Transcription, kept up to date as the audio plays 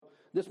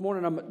This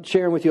morning I'm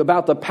sharing with you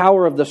about the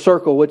power of the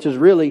circle, which is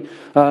really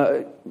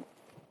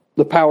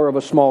the power of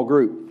a small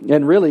group.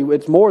 And really,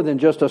 it's more than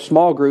just a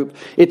small group.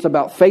 It's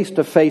about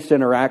face-to-face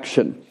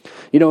interaction.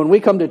 You know, when we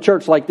come to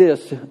church like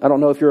this, I don't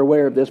know if you're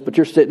aware of this, but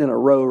you're sitting in a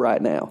row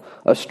right now.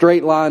 A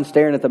straight line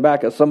staring at the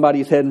back of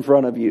somebody's head in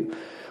front of you.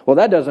 Well,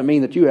 that doesn't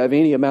mean that you have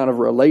any amount of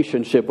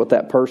relationship with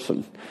that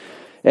person.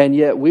 And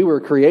yet we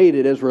were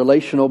created as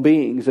relational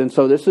beings. And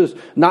so this is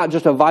not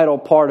just a vital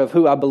part of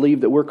who I believe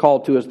that we're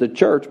called to as the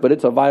church, but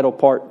it's a vital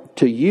part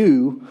to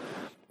you,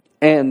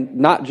 and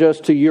not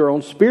just to your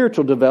own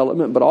spiritual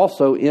development, but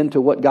also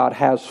into what God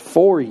has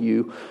for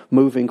you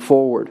moving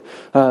forward.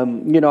 I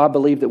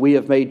believe that we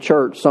have made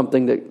church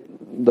something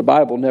that the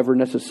Bible never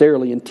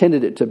necessarily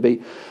intended it to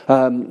be.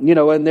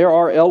 And there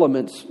are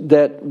elements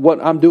that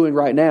what I'm doing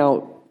right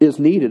now is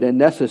needed and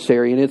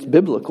necessary, and it's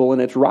biblical and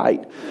it's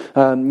right.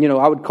 I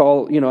would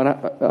call,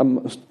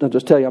 I'll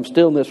just tell you, I'm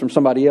stealing this from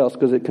somebody else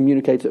because it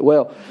communicates it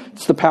well.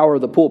 It's the power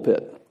of the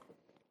pulpit.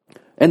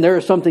 And there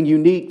is something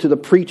unique to the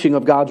preaching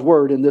of God's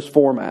Word in this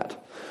format.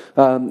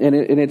 And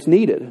it's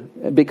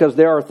needed because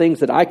there are things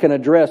that I can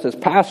address as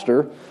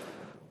pastor,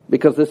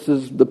 because this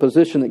is the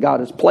position that God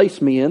has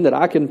placed me in, that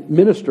I can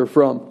minister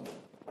from.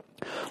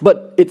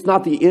 But it's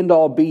not the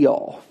end-all,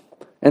 be-all.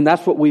 And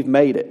that's what we've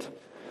made it.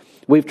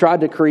 We've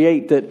tried to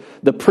create that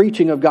the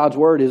preaching of God's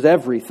Word is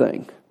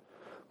everything.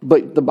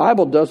 But the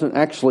Bible doesn't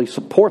actually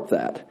support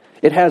that.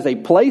 It has a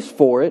place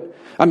for it.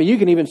 I mean, you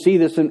can even see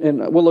this, and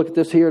we'll look at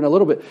this here in a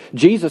little bit.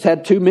 Jesus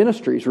had two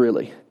ministries,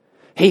 really.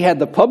 He had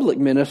the public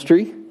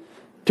ministry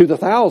to the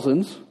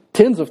thousands,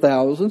 tens of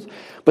thousands,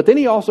 but then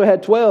he also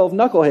had 12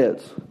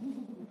 knuckleheads,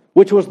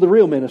 which was the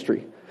real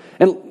ministry.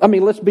 And, I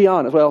mean, let's be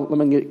honest. Well,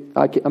 I'm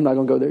not going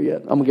to go there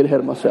yet. I'm going to get ahead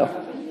of myself.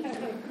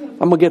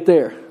 I'm going to get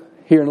there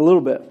here in a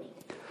little bit.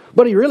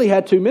 But he really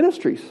had two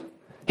ministries.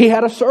 He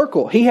had a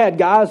circle. He had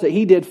guys that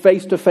he did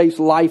face-to-face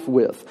life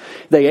with.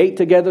 They ate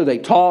together. They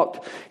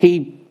talked.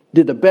 He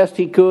did the best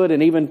he could.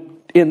 And even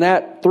in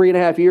that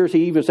 3.5 years,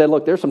 he even said,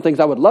 look, there's some things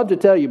I would love to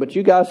tell you, but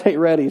you guys ain't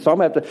ready. So I'm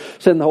going to have to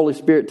send the Holy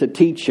Spirit to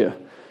teach you.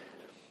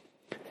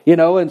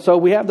 And so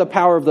we have the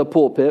power of the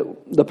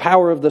pulpit, the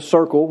power of the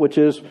circle, which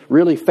is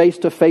really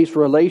face-to-face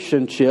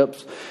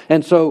relationships.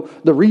 And so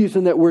the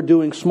reason that we're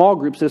doing small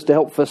groups is to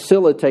help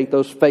facilitate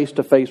those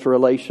face-to-face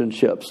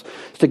relationships.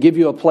 It's to give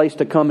you a place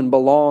to come and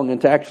belong and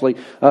to actually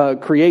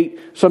create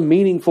some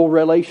meaningful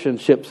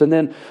relationships. And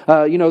then,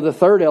 the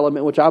third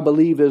element, which I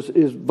believe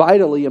is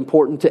vitally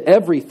important to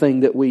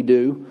everything that we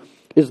do,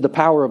 is the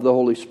power of the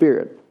Holy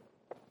Spirit.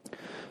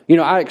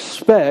 I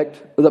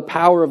expect the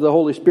power of the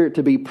Holy Spirit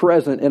to be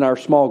present in our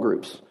small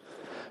groups.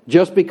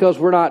 Just because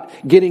we're not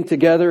getting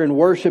together and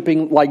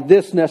worshiping like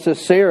this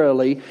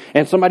necessarily,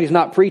 and somebody's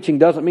not preaching,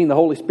 doesn't mean the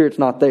Holy Spirit's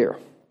not there.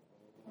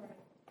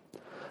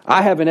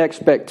 I have an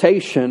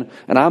expectation,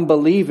 and I'm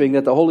believing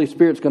that the Holy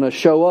Spirit's going to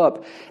show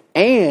up,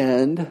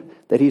 and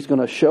that He's going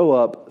to show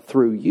up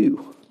through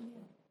you.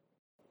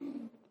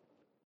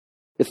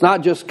 It's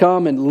not just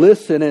come and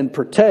listen and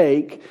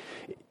partake.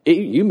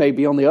 You may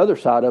be on the other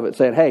side of it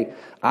saying, hey,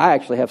 I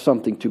actually have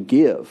something to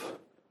give.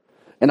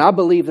 And I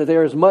believe that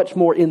there is much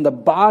more in the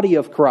body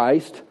of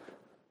Christ,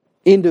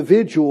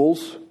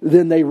 individuals,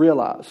 than they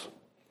realize.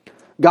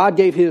 God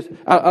gave His...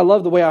 I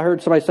love the way I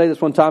heard somebody say this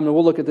one time, and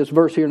we'll look at this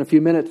verse here in a few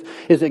minutes,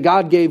 is that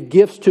God gave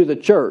gifts to the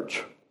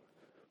church,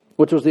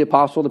 which was the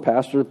apostle, the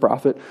pastor, the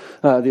prophet,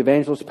 the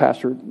evangelist, the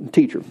pastor,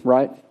 teacher,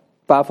 right?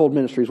 Fivefold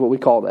ministry is what we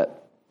call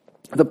that.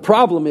 The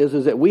problem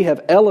is that we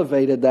have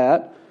elevated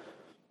that,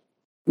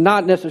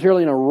 not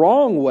necessarily in a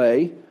wrong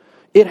way.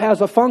 It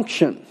has a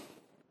function.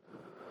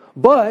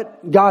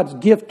 But God's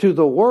gift to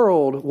the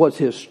world was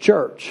His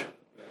church.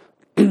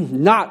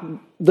 Not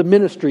the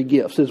ministry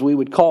gifts, as we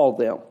would call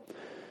them.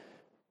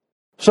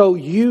 So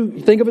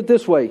you think of it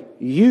this way.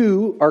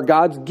 You are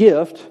God's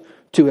gift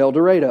to El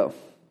Dorado,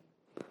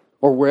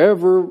 or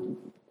wherever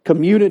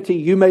community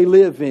you may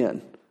live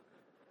in.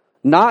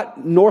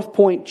 Not North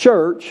Point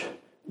Church.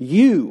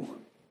 You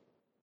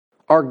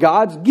are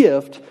God's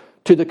gift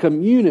to the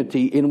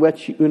community in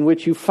which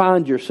you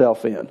find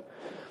yourself in.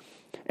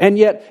 And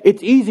yet,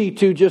 it's easy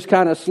to just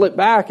kind of slip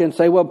back and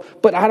say, well,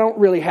 but I don't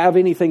really have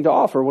anything to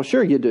offer. Well,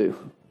 sure you do.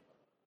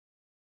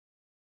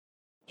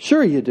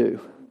 Sure you do.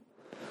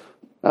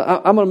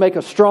 I'm going to make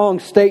a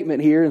strong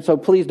statement here, and so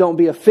please don't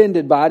be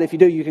offended by it. If you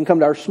do, you can come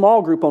to our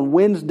small group on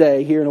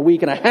Wednesday here in a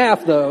week and a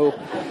half, though,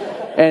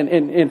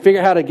 and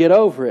figure out how to get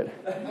over it.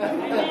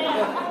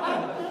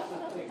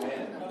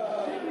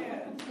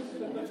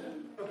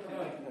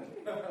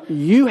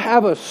 You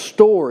have a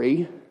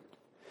story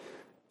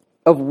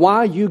of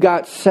why you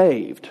got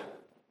saved.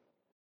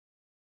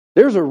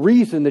 There's a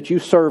reason that you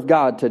serve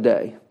God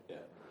today.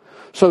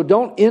 So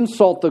don't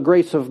insult the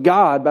grace of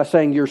God by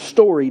saying your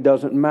story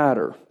doesn't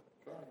matter.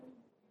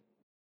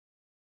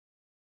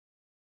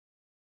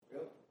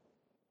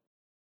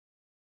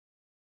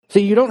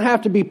 See, you don't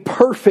have to be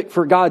perfect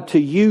for God to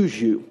use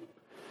you.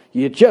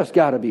 You just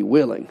got to be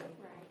willing.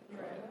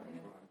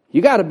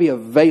 You got to be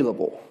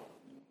available.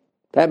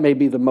 That may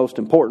be the most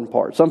important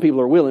part. Some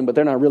people are willing, but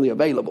they're not really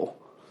available.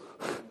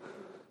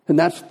 And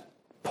that's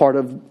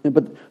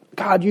but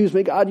God use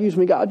me, God use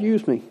me, God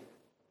use me.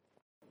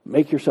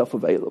 Make yourself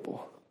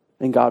available,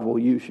 and God will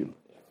use you.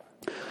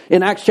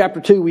 In Acts chapter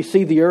 2, we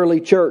see the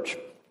early church.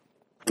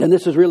 And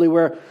this is really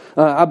where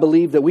I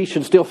believe that we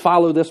should still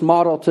follow this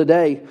model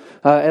today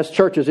as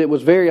churches. It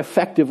was very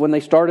effective when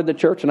they started the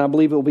church, and I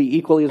believe it will be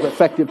equally as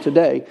effective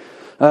today.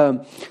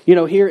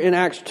 Here in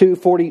Acts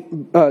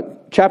 2,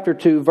 chapter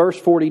 2, verse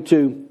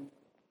 42,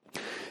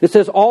 it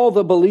says, all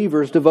the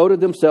believers devoted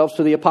themselves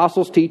to the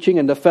apostles' teaching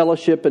and to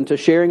fellowship and to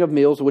sharing of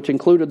meals, which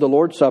included the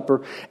Lord's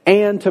Supper,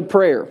 and to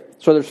prayer.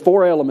 So there's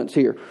 4 elements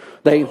here.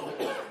 They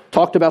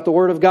talked about the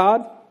Word of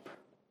God.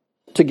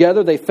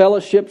 Together they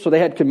fellowshiped, so they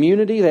had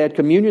community, they had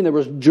communion, there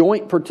was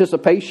joint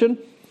participation.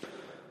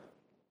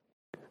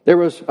 There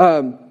was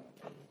the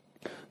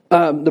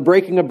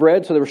breaking of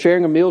bread, so they were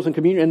sharing of meals and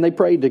communion, and they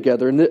prayed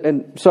together.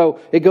 And so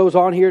it goes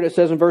on here, and it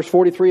says in verse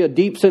 43, a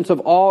deep sense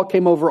of awe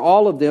came over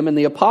all of them, and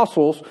the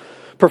apostles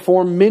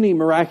performed many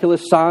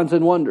miraculous signs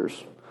and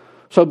wonders.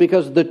 So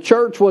because the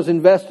church was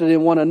invested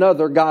in one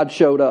another, God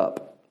showed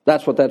up.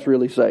 That's what that's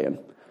really saying.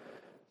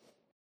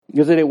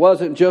 Because it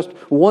wasn't just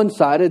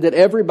one-sided, that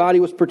everybody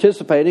was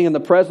participating and the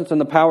presence and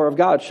the power of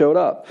God showed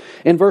up.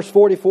 In verse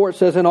 44 it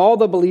says, and all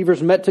the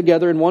believers met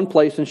together in one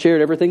place and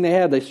shared everything they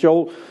had. They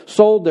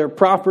sold their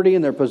property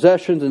and their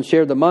possessions and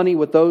shared the money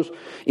with those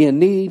in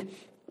need.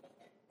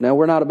 Now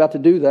we're not about to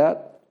do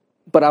that,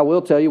 but I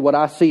will tell you what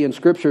I see in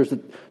Scripture is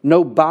that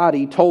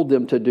nobody told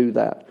them to do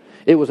that.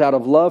 It was out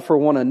of love for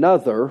one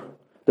another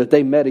that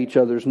they met each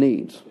other's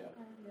needs.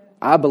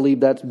 I believe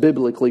that's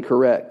biblically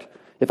correct.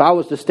 If I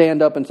was to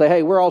stand up and say,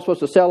 hey, we're all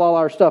supposed to sell all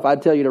our stuff,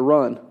 I'd tell you to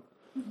run.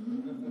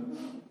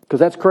 Because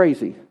that's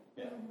crazy.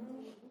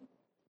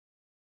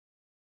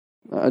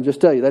 I just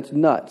tell you, that's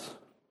nuts.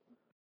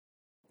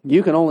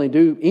 You can only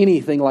do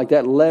anything like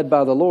that led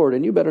by the Lord,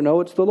 and you better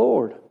know it's the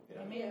Lord.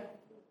 Amen.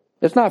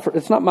 It's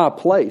not my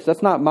place.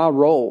 That's not my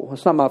role.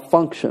 It's not my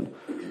function.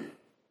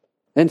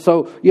 And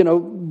so,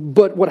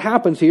 but what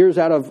happens here is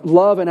out of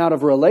love and out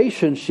of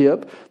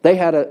relationship, they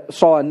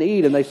saw a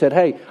need and they said,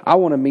 hey, I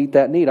want to meet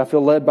that need. I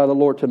feel led by the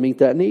Lord to meet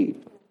that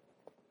need.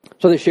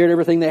 So they shared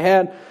everything they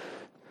had. It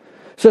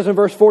says in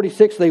verse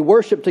 46, they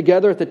worshiped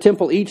together at the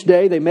temple each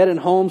day. They met in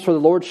homes for the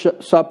Lord's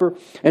Supper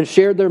and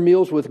shared their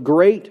meals with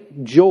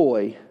great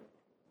joy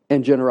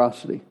and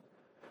generosity.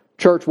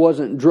 Church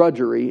wasn't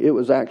drudgery. It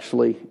was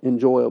actually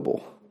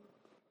enjoyable.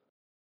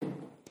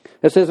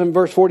 It says in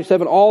verse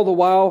 47, all the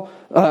while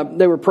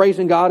they were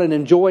praising God and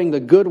enjoying the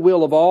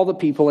goodwill of all the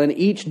people, and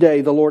each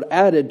day the Lord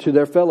added to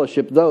their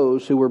fellowship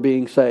those who were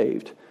being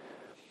saved.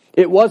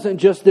 It wasn't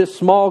just this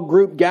small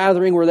group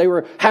gathering where they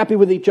were happy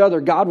with each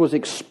other. God was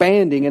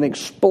expanding and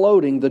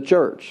exploding the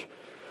church.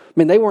 I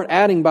mean, they weren't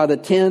adding by the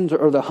tens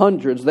or the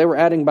hundreds. They were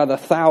adding by the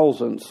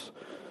thousands.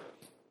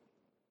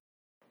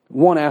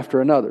 One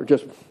after another.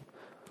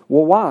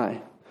 Well,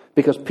 why?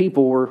 Because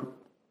people were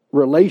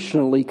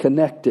relationally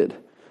connected.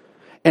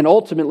 And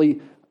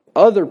ultimately,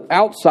 other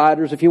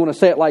outsiders, if you want to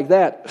say it like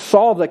that,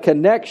 saw the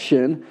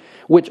connection,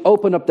 which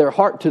opened up their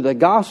heart to the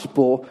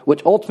gospel,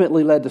 which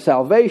ultimately led to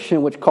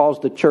salvation, which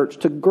caused the church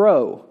to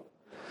grow.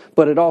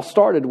 But it all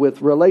started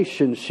with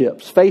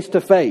relationships, face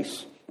to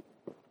face.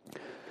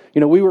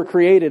 We were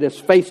created as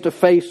face to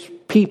face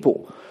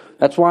people.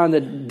 That's why in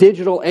the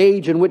digital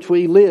age in which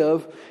we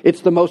live,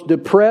 it's the most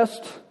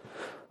depressed,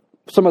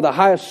 some of the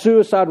highest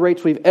suicide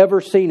rates we've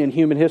ever seen in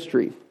human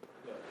history.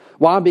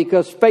 Why?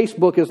 Because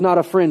Facebook is not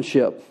a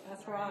friendship.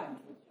 That's right.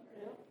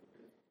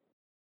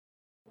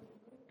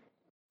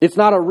 It's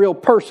not a real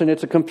person.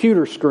 It's a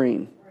computer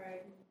screen.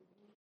 Right.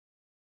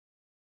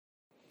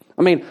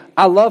 I mean,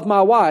 I love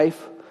my wife,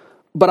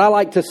 but I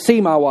like to see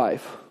my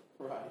wife.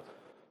 Right.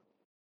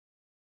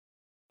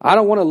 I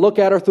don't want to look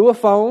at her through a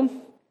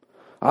phone.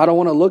 I don't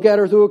want to look at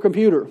her through a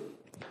computer.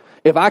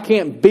 If I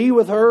can't be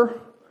with her,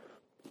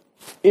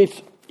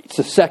 it's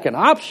a second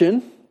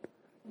option.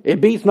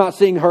 It beats not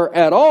seeing her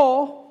at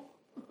all.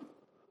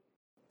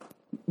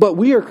 But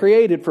we are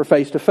created for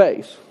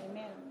face-to-face.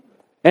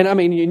 And I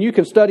mean, you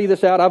can study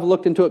this out. I've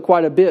looked into it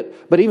quite a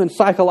bit. But even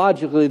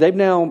psychologically, they've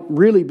now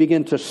really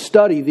begun to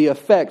study the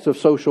effects of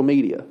social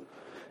media.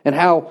 And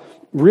how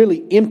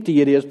really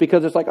empty it is.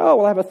 Because it's like, oh,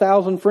 well, I have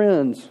 1,000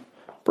 friends.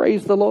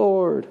 Praise the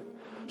Lord.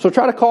 So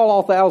try to call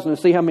all 1,000 and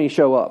see how many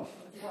show up.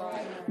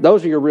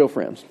 Those are your real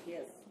friends.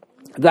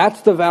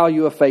 That's the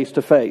value of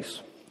face-to-face.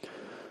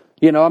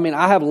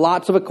 I have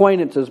lots of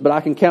acquaintances, but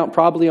I can count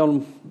probably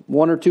on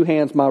 1 or 2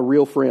 hands my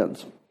real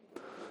friends.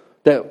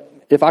 That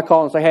if I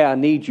call and say, hey, I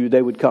need you,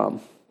 they would come.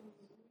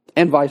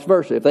 And vice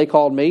versa. If they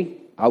called me,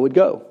 I would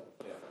go.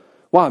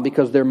 Why?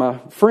 Because they're my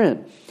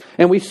friend.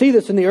 And we see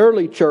this in the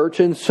early church.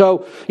 And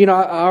so, I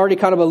already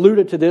kind of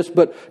alluded to this,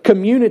 but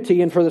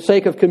community, and for the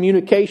sake of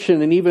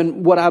communication, and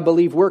even what I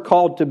believe we're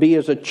called to be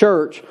as a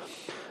church,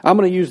 I'm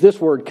going to use this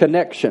word,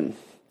 connection.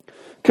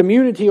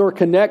 Community or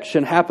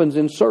connection happens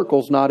in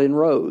circles, not in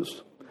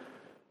rows.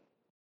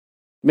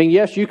 I mean,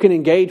 yes, you can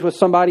engage with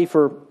somebody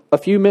for a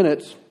few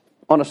minutes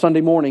on a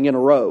Sunday morning in a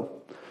row,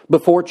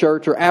 before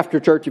church or after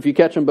church if you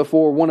catch them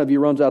before one of you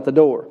runs out the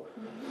door.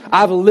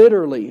 I've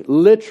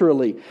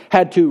literally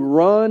had to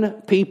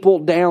run people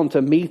down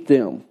to meet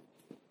them.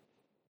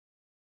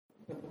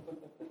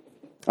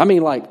 I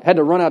mean, like, had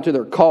to run out to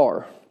their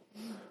car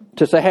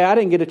to say, hey, I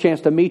didn't get a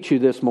chance to meet you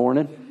this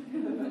morning.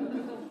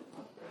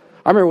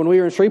 I remember when we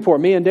were in Shreveport,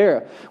 me and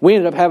Dara, we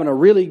ended up having a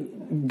really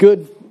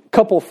good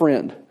couple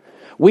friend.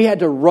 We had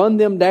to run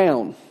them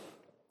down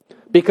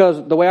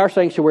because the way our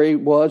sanctuary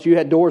was, you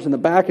had doors in the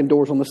back and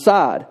doors on the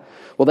side.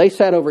 Well, they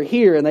sat over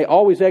here and they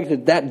always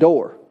exited that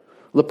door.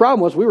 The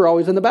problem was we were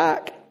always in the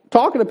back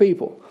talking to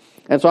people.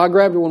 And so I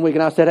grabbed her one week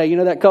and I said, hey, you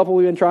know that couple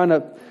we've been trying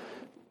to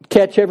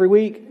catch every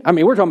week? I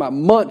mean, we're talking about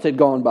months had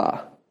gone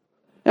by.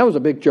 That was a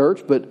big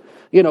church, but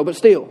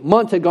still,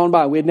 months had gone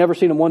by. We had never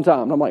seen them one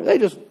time. And I'm like,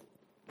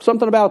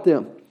 something about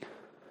them.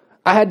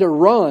 I had to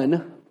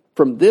run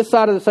from this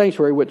side of the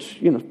sanctuary, which,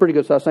 is a pretty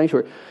good sized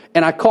sanctuary,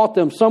 and I caught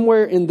them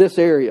somewhere in this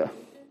area.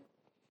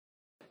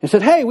 And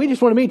said, hey, we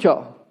just want to meet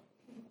y'all.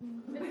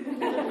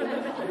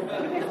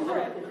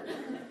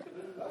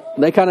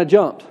 And they kind of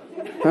jumped.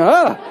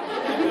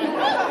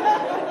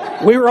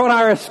 We were on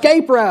our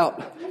escape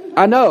route.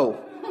 I know.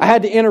 I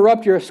had to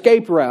interrupt your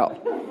escape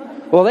route.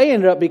 Well, they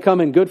ended up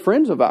becoming good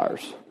friends of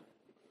ours.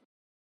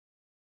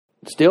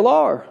 Still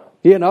are.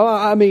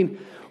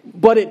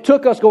 But it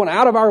took us going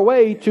out of our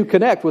way to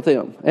connect with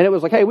them. And it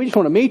was like, hey, we just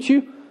want to meet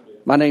you.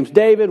 My name's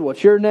David.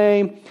 What's your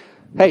name?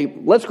 Hey,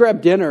 let's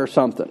grab dinner or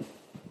something.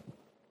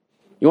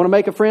 You want to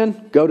make a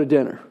friend? Go to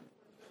dinner.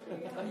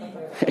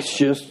 It's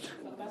just,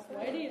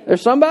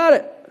 there's something about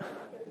it.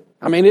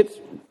 I mean, it's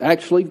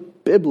actually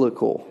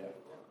biblical.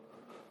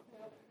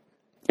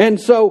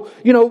 And so,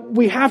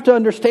 we have to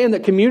understand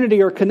that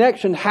community or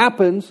connection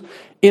happens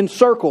in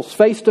circles,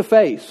 face to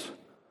face,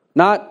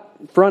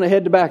 not front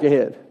ahead to back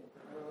ahead.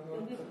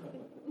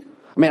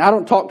 I mean, I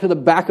don't talk to the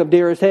back of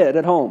Dara's head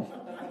at home.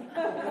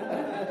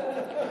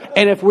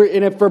 And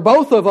if for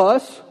both of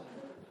us,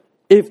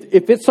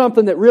 if it's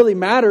something that really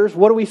matters,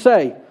 what do we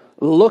say?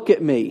 Look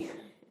at me.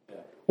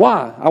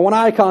 Why? I want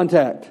eye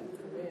contact.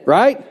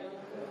 Right?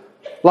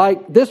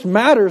 Like, this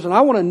matters, and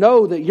I want to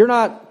know that you're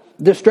not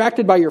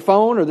distracted by your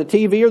phone or the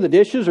TV or the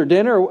dishes or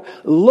dinner.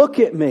 Look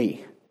at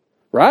me.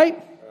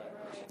 Right?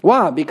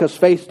 Why? Because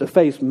face to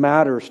face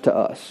matters to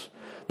us.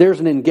 There's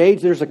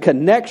a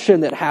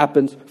connection that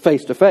happens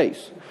face to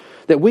face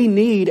that we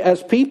need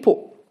as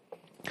people.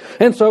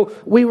 And so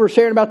we were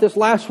sharing about this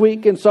last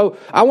week, and so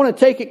I want to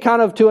take it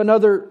kind of to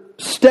another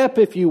step,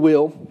 if you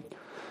will.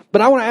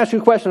 But I want to ask you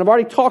a question. I've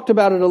already talked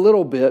about it a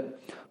little bit,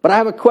 but I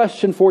have a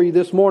question for you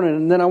this morning,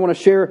 and then I want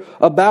to share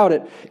about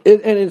it.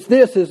 And it's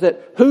this, is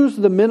that who's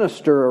the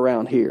minister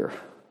around here?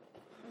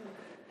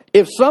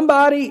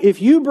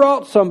 If you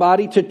brought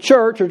somebody to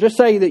church, or just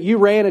say that you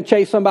ran and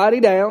chased somebody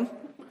down,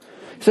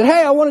 said,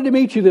 hey, I wanted to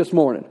meet you this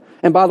morning.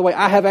 And by the way,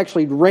 I have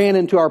actually ran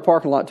into our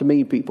parking lot to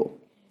meet people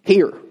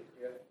here.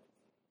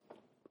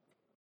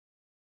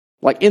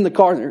 Like in the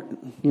car,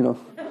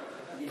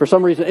 for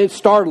some reason, it's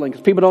startling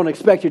because people don't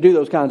expect you to do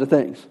those kinds of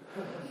things.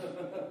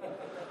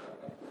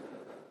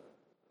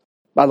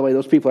 By the way,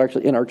 those people are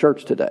actually in our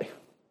church today.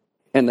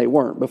 And they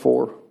weren't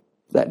before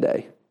that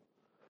day.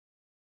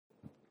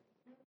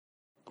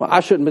 Well, I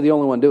shouldn't be the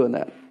only one doing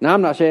that. Now,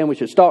 I'm not saying we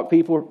should stalk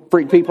people,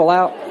 freak people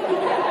out.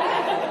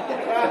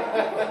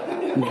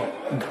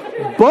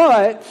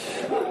 But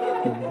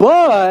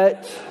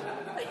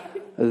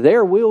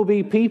there will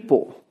be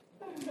people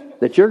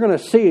that you're going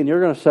to see and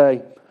you're going to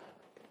say,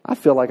 I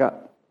feel like I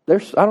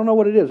don't know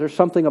what it is. There's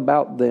something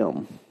about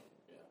them.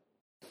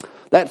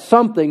 That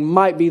something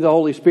might be the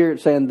Holy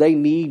Spirit saying they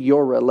need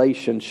your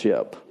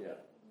relationship.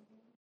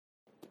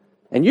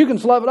 And you can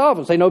slough it off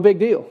and say, no big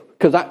deal.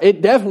 Because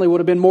it definitely would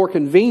have been more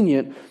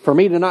convenient for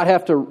me to not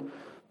have to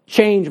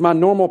change my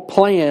normal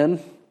plan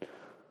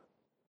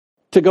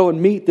to go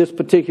and meet this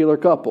particular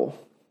couple.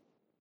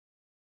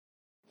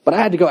 But I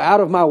had to go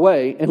out of my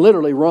way and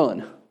literally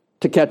run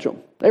to catch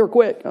them. They were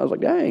quick. I was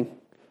like, dang.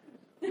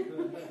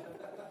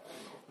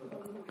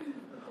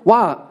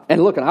 Why?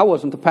 And look, I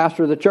wasn't the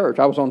pastor of the church.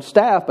 I was on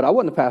staff, but I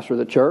wasn't the pastor of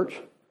the church.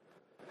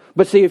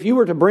 But see, if you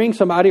were to bring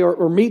somebody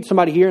or meet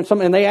somebody here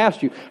and they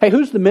asked you, hey,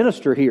 who's the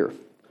minister here?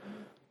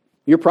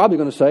 You're probably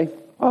going to say,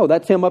 oh,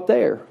 that's him up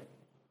there.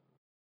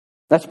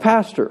 That's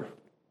pastor.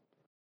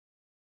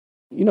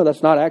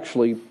 That's not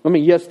actually,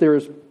 yes,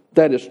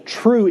 that is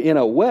true in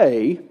a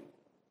way.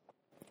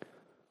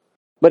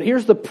 But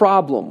here's the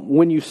problem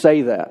when you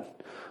say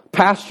that.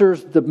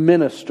 Pastor's the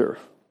minister.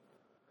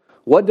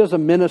 What does a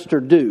minister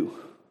do?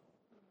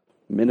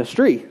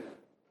 Ministry,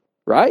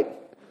 right?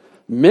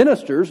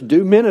 Ministers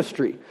do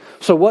ministry.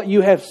 So what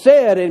you have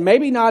said, and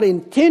maybe not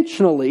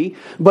intentionally,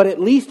 but at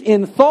least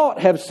in thought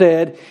have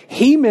said,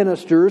 he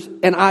ministers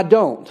and I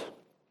don't.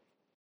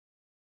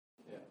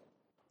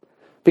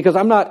 Because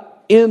I'm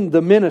not in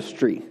the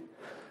ministry.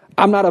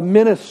 I'm not a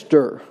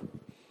minister.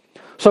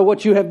 So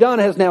what you have done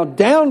has now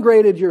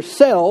downgraded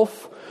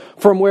yourself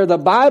from where the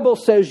Bible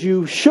says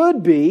you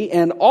should be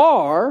and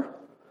are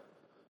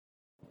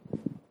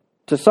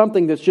to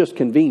something that's just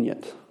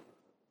convenient.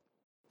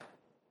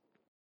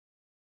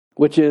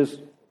 Which is,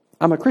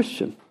 I'm a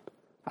Christian.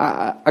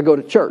 I go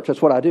to church.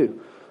 That's what I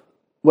do.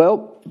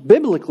 Well,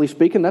 biblically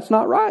speaking, that's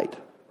not right.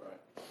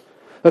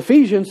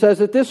 Ephesians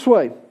says it this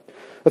way.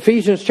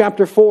 Ephesians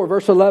chapter 4,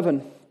 verse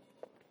 11.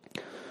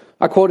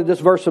 I quoted this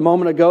verse a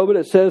moment ago, but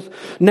it says,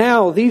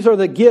 "Now these are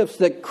the gifts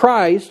that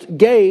Christ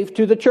gave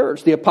to the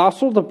church, the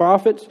apostles, the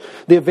prophets,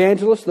 the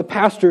evangelists, the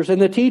pastors,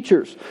 and the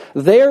teachers.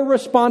 Their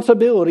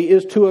responsibility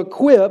is to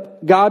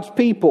equip God's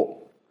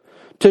people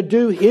to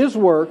do His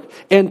work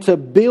and to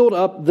build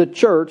up the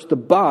church, the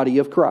body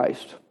of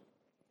Christ."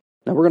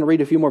 Now we're going to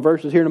read a few more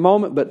verses here in a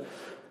moment, but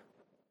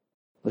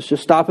let's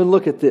just stop and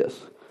look at this.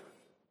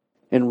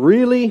 And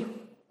really,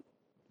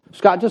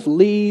 Scott, just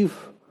leave.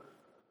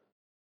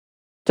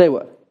 Tell you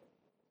what.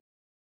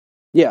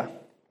 Yeah,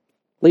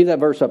 leave that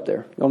verse up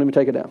there. Don't even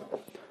take it down.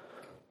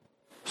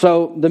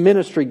 So the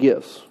ministry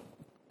gifts.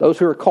 Those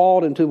who are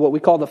called into what we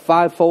call the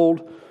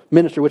fivefold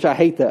ministry, which I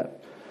hate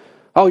that.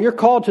 Oh, you're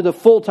called to the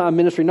full-time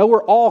ministry. No,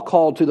 we're all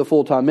called to the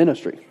full-time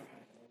ministry.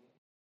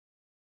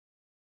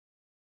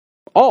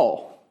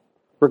 All.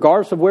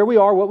 Regardless of where we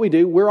are, what we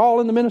do, we're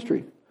all in the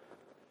ministry.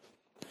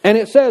 And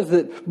it says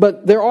that,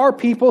 but there are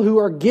people who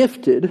are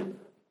gifted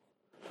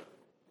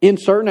in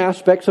certain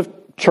aspects of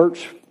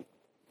church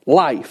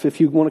life,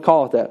 if you want to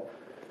call it that.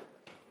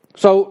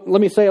 So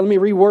let me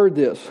reword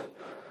this.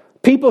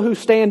 People who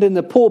stand in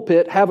the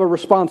pulpit have a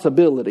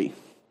responsibility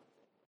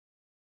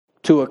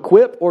to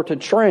equip or to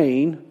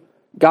train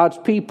God's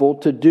people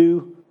to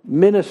do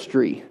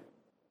ministry.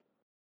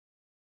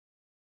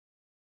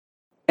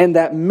 And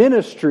that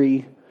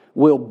ministry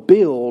will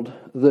build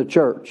the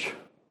church,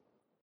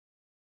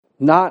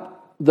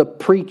 not the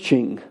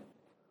preaching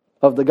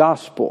of the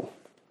gospel.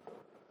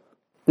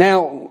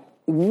 Now,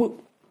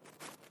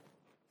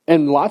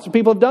 and lots of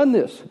people have done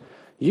this.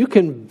 You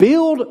can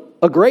build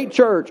a great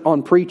church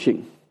on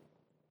preaching.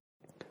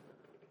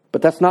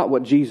 But that's not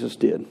what Jesus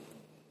did.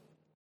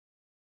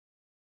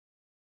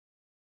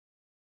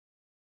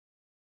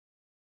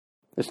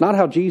 It's not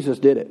how Jesus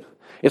did it.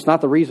 It's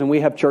not the reason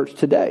we have church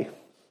today.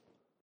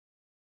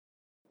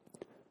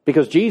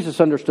 Because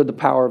Jesus understood the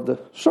power of the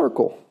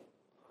circle.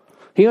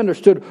 He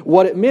understood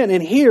what it meant.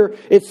 And here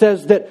it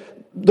says that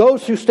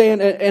those who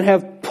stand and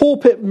have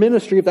pulpit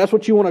ministry, if that's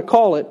what you want to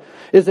call it,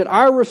 is that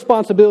our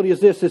responsibility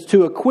is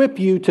to equip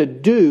you to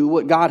do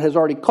what God has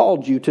already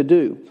called you to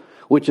do,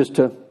 which is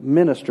to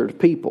minister to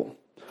people,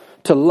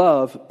 to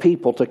love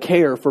people, to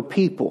care for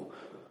people,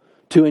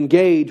 to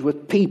engage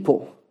with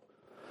people.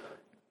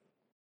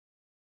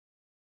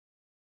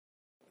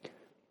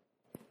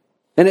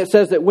 And it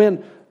says that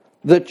when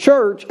the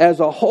church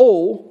as a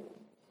whole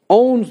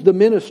owns the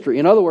ministry,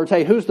 in other words,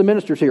 hey, who's the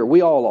ministers here?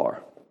 We all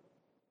are.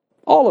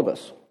 All of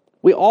us.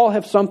 We all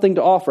have something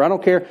to offer. I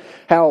don't care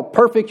how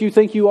perfect you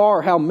think you are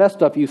or how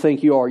messed up you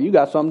think you are. You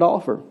got something to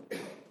offer.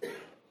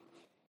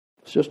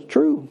 It's just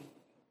true.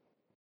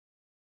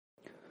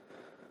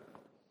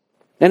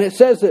 And it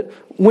says that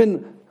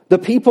when the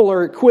people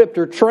are equipped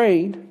or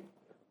trained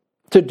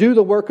to do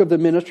the work of the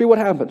ministry, what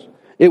happens?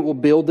 It will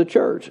build the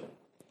church.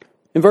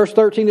 In verse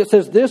 13 it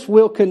says, "This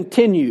will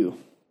continue."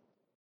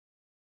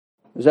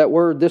 Is that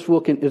word,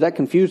 is that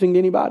confusing to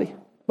anybody,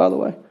 by the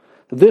way?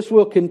 This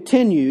will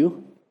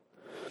continue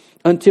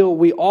until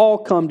we all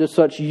come to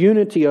such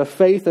unity of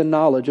faith and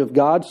knowledge of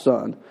God's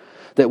Son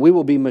that we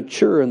will be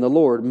mature in the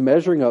Lord,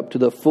 measuring up to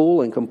the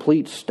full and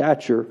complete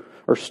stature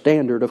or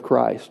standard of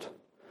Christ.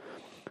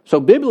 So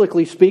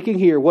biblically speaking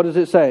here, what is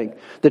it saying?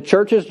 The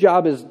church's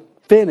job is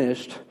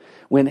finished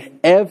when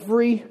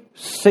every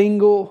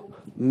single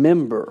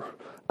member,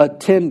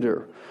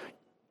 attender,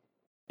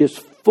 is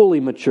fully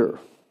mature.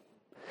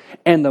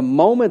 And the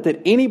moment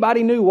that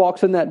anybody new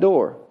walks in that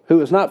door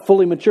who is not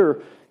fully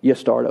mature, you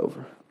start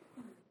over.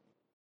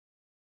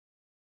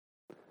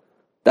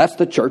 That's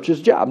the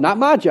church's job. Not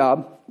my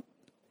job.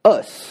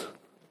 Us.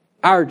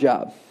 Our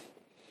job.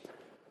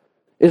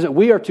 Is that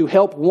we are to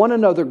help one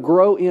another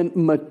grow in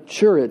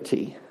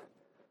maturity.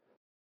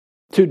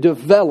 To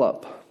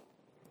develop.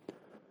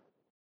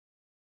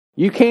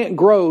 You can't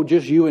grow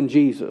just you and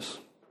Jesus.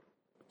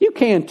 You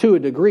can to a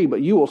degree,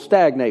 but you will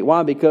stagnate.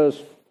 Why?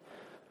 Because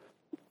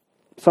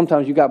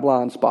sometimes you got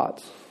blind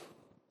spots.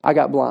 I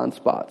got blind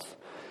spots.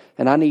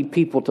 And I need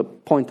people to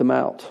point them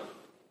out.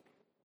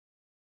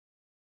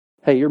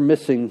 Hey, you're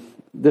missing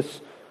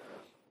this.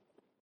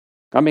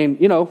 I mean,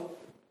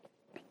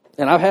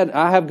 and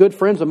I have good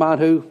friends of mine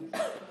who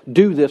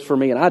do this for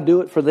me, and I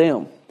do it for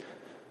them.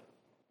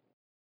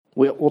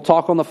 We'll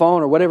talk on the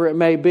phone or whatever it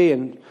may be,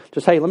 and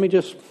just, hey, let me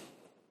just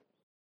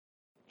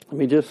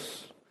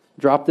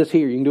drop this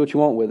here. You can do what you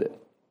want with it.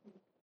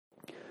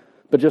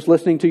 But just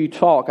listening to you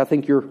talk, I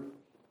think you're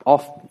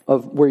off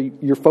of where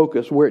your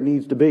focus, where it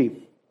needs to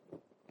be.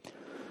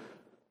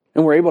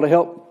 And we're able to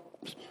help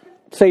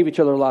save each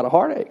other a lot of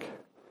heartache.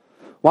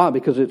 Why?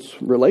 Because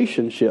it's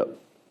relationship.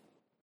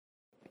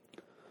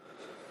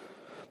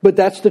 But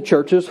that's the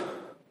church's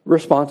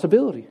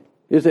responsibility,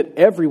 is that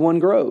everyone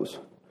grows.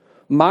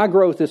 My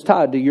growth is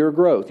tied to your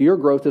growth. Your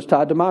growth is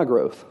tied to my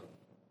growth.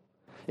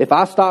 If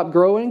I stop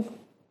growing,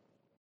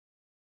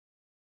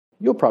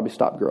 you'll probably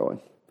stop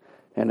growing.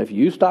 And if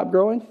you stop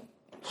growing,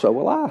 so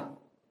will I.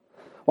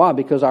 Why?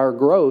 Because our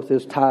growth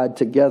is tied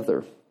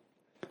together.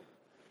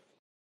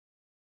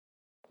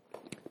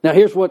 Now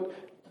here's what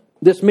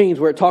this means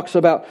where it talks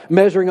about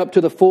measuring up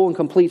to the full and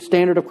complete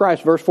standard of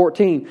Christ. Verse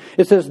 14,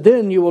 it says,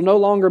 then you will no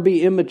longer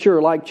be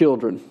immature like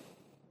children.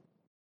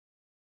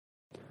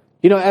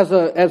 You know, as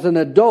an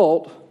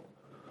adult,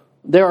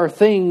 there are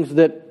things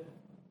that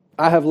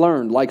I have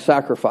learned, like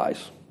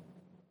sacrifice.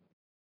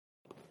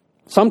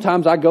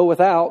 Sometimes I go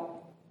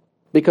without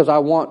because I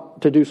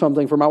want to do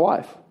something for my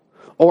wife,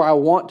 or I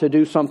want to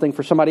do something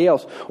for somebody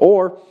else,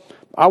 or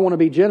I want to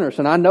be generous.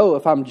 And I know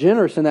if I'm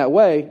generous in that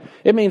way,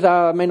 it means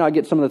I may not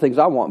get some of the things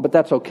I want, but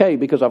that's okay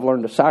because I've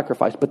learned to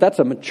sacrifice. But that's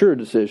a mature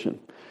decision.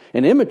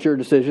 An immature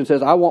decision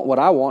says, I want what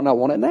I want and I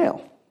want it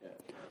now.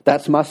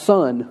 That's my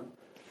son.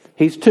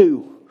 He's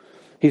 2.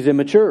 He's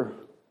immature.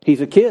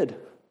 He's a kid.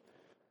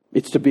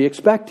 It's to be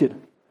expected.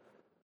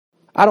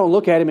 I don't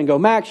look at him and go,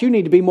 Max, you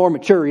need to be more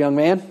mature, young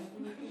man.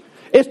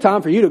 It's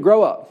time for you to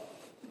grow up.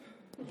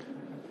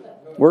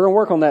 We're going to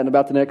work on that in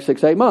about the next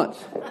 6-8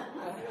 months.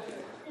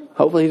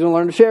 Hopefully he's going to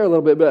learn to share a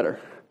little bit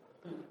better.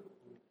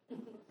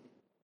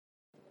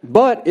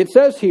 But it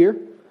says here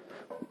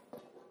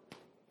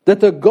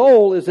that the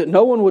goal is that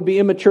no one would be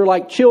immature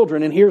like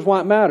children, and here's why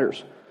it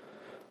matters.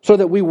 So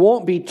that we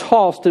won't be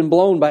tossed and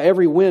blown by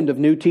every wind of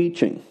new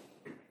teaching.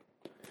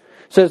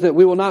 It says that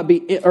we will not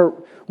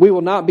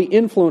be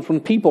influenced when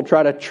people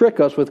try to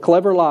trick us with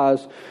clever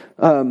lies,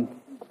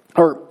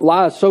 or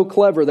lies so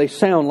clever they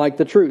sound like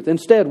the truth.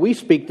 Instead, we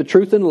speak the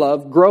truth in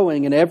love,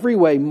 growing in every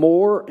way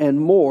more and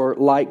more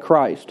like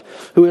Christ,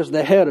 who is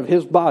the head of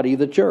his body,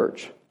 the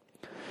church.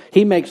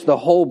 He makes the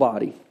whole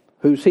body.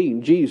 Who's he?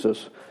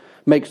 Jesus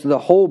makes the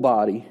whole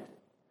body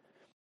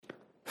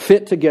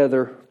fit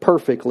together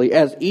perfectly.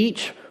 As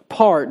each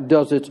part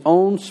does its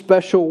own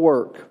special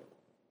work,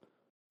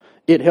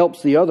 it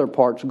helps the other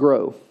parts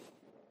grow.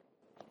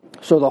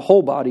 So the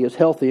whole body is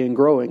healthy and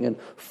growing and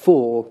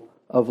full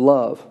of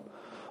love.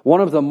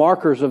 One of the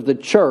markers of the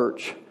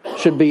church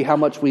should be how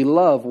much we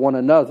love one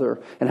another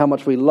and how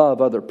much we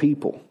love other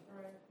people.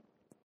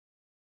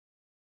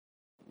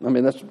 I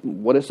mean, that's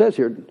what it says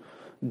here.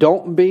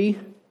 Don't be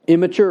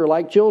immature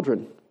like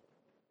children.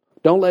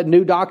 Don't let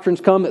new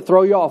doctrines come that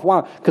throw you off.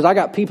 Why? Because I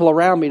got people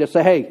around me to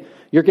say, hey,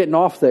 you're getting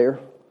off there.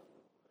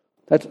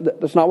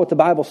 That's not what the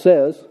Bible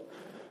says.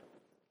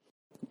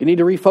 You need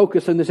to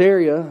refocus in this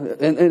area.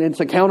 And it's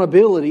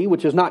accountability,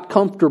 which is not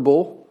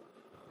comfortable,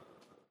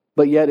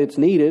 but yet it's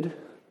needed.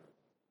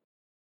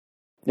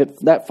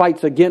 That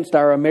fights against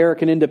our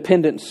American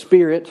independent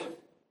spirit.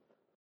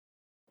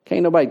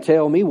 Can't nobody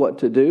tell me what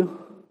to do.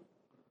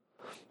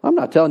 I'm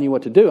not telling you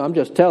what to do. I'm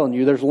just telling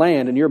you there's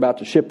land and you're about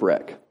to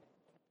shipwreck.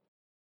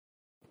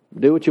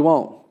 Do what you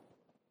want.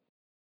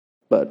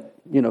 But,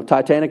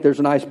 Titanic,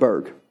 there's an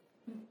iceberg.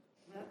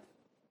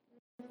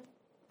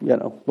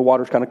 The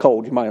water's kind of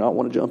cold. You might not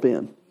want to jump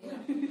in.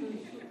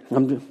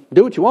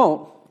 Do what you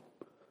want.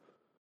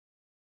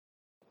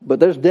 But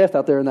there's death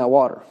out there in that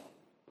water.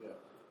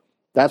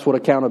 That's what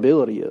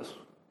accountability is.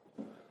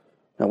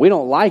 Now, we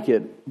don't like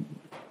it,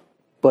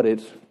 but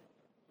it's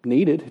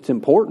needed. It's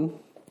important.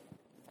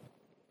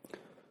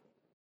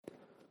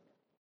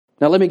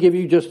 Now, let me give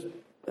you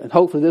and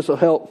hopefully this will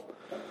help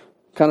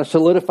kind of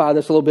solidify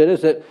this a little bit,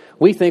 is that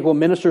we think,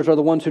 ministers are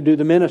the ones who do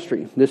the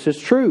ministry. This is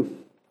true.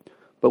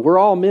 But we're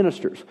all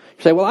ministers. You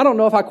say, I don't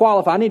know if I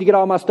qualify. I need to get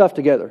all my stuff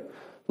together.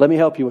 Let me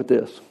help you with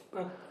this.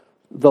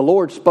 The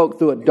Lord spoke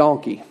through a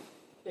donkey.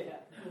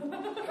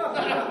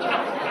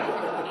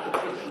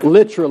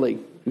 Literally.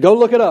 Go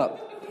look it up.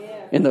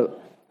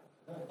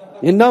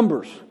 In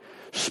Numbers.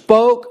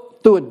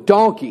 Spoke through a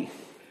donkey.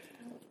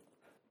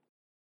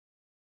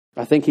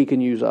 I think he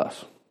can use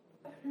us.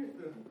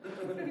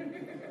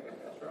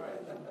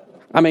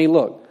 I mean,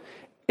 look.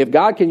 If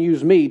God can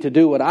use me to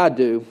do what I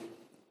do,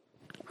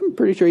 I'm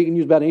pretty sure he can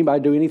use about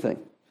anybody to do anything.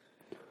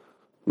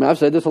 I've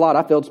said this a lot.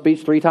 I failed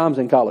speech 3 times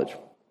in college.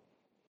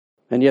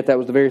 And yet that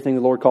was the very thing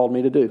the Lord called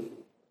me to do.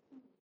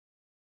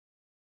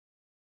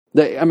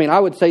 I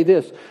would say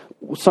this.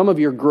 Some of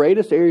your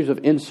greatest areas of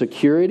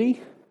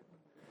insecurity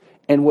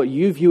and what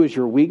you view as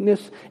your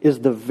weakness is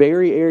the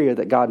very area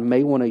that God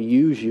may want to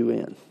use you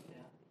in.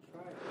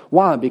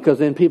 Why? Because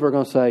then people are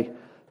going to say,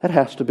 that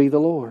has to be the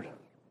Lord.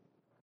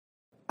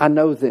 I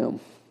know them.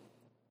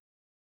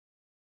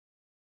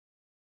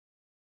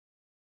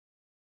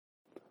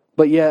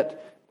 But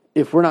yet,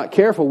 if we're not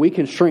careful, we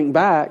can shrink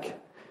back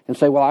and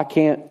say, I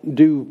can't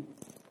do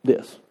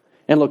this.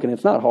 And look,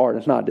 it's not hard.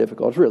 It's not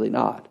difficult. It's really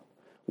not.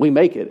 We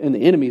make it. And the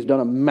enemy's done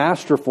a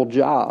masterful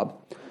job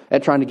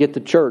at trying to get the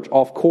church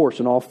off course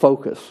and off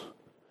focus.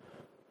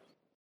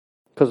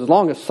 Because as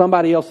long as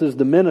somebody else is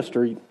the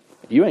minister,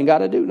 you ain't got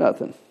to do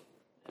nothing.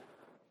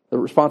 The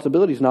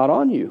responsibility's not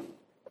on you.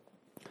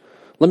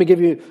 Let me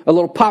give you a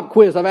little pop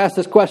quiz. I've asked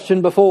this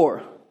question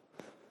before.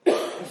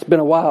 It's been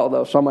a while,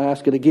 though, so I'm going to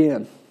ask it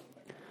again.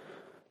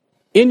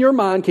 In your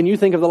mind, can you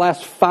think of the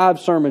last 5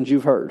 sermons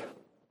you've heard?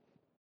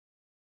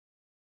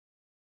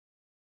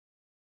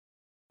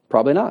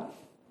 Probably not.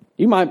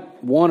 You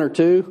might 1 or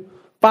 2,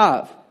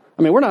 5.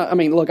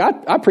 Look,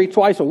 I preach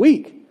twice a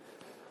week.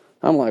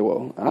 I'm like,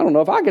 well, I don't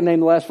know if I can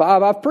name the last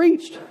 5 I've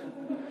preached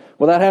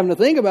without having to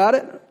think about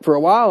it for a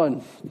while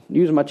and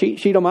using my cheat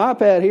sheet on my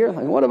iPad here.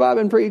 Like, what have I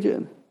been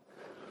preaching?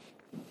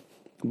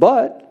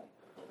 But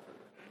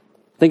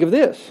think of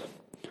this.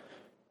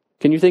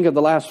 Can you think of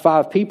the last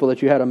 5 people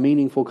that you had a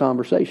meaningful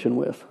conversation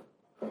with?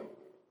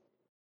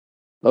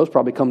 Those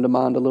probably come to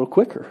mind a little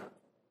quicker.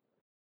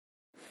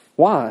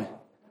 Why?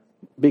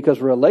 Because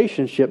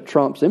relationship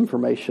trumps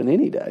information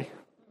any day.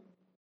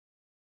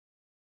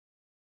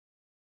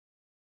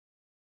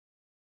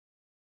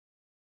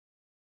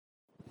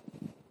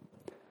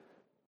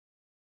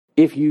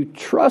 If you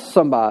trust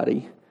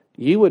somebody,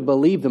 you would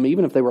believe them,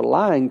 even if they were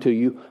lying to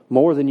you,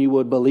 more than you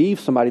would believe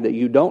somebody that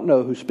you don't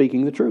know who's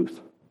speaking the truth.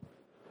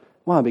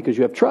 Why? Because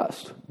you have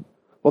trust.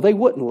 Well, they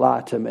wouldn't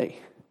lie to me.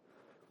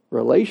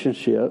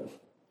 Relationship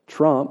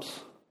trumps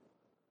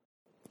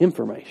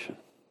information.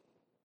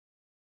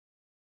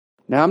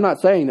 Now, I'm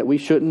not saying that we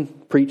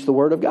shouldn't preach the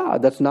Word of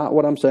God. That's not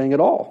what I'm saying at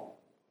all.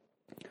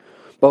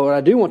 But what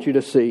I do want you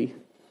to see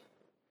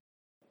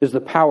is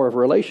the power of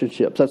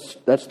relationships.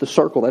 That's the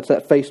circle. That's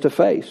that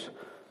face-to-face.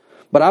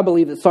 But I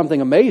believe that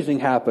something amazing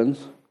happens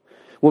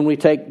when we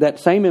take that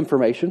same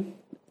information,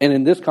 and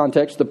in this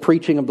context, the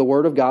preaching of the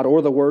Word of God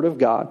or the Word of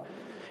God,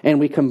 and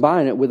we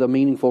combine it with a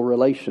meaningful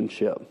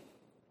relationship.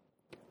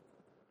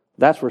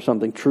 That's where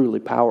something truly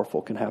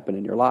powerful can happen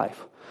in your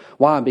life.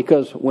 Why?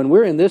 Because when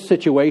we're in this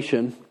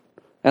situation,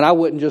 and I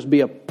wouldn't just be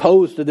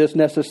opposed to this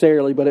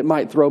necessarily, but it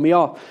might throw me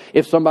off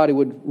if somebody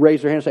would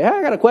raise their hand and say, hey,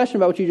 I got a question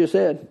about what you just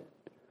said.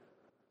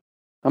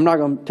 I'm not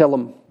going to tell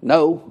them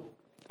no.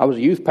 I was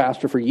a youth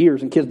pastor for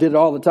years and kids did it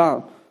all the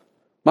time.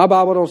 My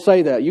Bible don't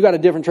say that. You got a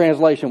different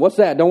translation. What's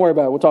that? Don't worry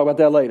about it. We'll talk about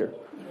that later.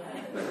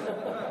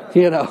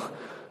 You know.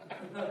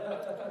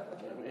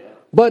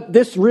 But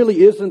this really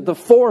isn't the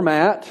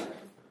format,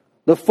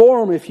 the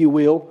forum, if you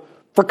will,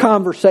 for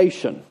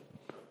conversation.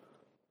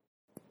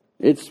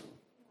 It's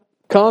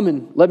come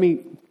and let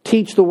me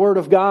teach the Word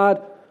of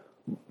God.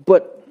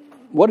 But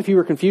what if you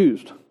were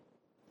confused?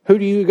 Who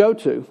do you go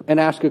to and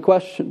ask a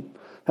question?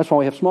 That's why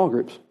we have small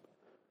groups.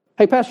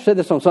 Hey, Pastor said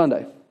this on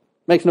Sunday.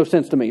 Makes no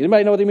sense to me.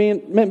 Anybody know what he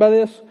meant by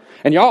this?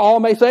 And y'all all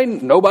may say,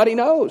 nobody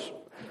knows.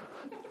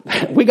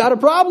 We got a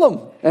problem.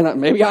 And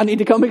maybe I need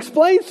to come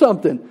explain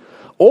something.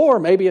 Or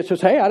maybe it's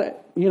just, hey,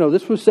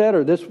 this was said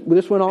or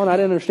this went on. I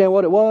didn't understand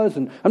what it was.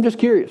 And I'm just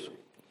curious.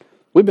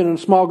 We've been in a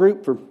small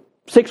group for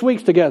 6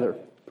 weeks together.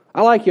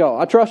 I like y'all.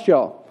 I trust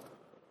y'all.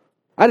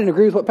 I didn't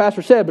agree with what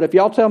Pastor said, but if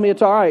y'all tell me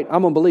it's all right,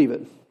 I'm going to believe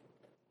it.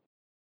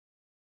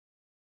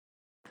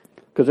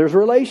 Because there's a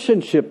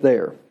relationship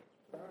there.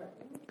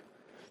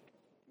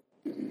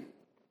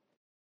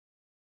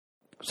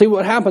 See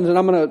what happens, and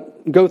I'm going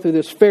to go through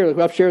this fairly.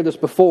 I've shared this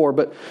before,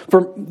 but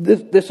for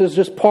this is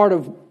just part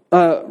of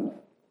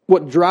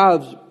what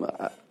drives,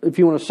 if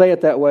you want to say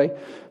it that way.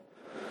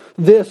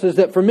 This is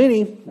that for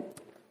many,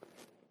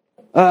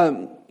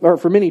 or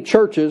for many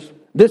churches,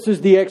 this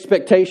is the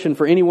expectation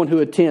for anyone who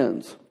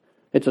attends.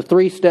 It's a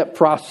 3-step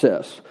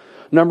process.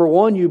 Number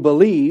 1, you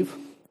believe.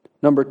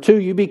 Number 2,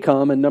 you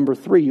become. And number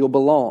 3, you'll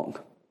belong.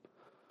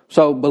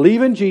 So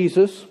believe in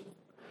Jesus.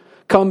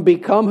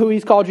 Become who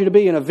He's called you to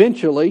be. And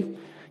eventually,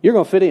 you're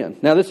going to fit in.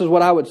 Now, this is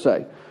what I would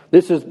say.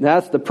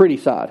 That's the pretty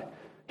side.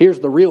 Here's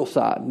the real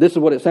side. This is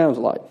what it sounds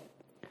like.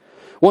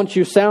 Once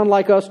you sound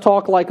like us,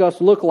 talk like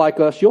us, look like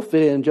us, you'll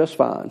fit in just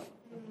fine.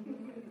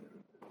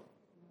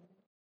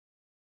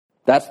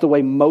 That's the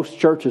way most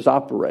churches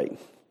operate.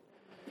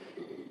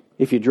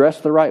 If you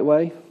dress the right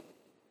way,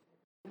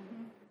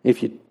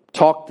 if you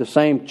talk the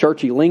same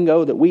churchy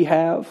lingo that we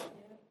have,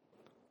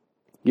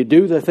 you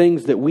do the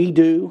things that we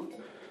do.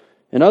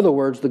 In other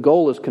words, the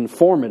goal is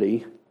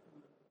conformity,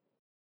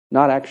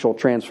 not actual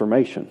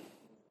transformation.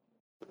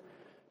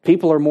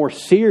 People are more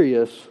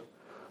serious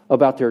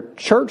about their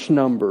church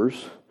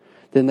numbers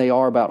than they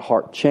are about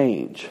heart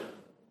change.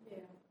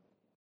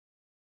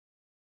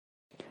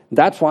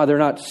 That's why they're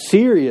not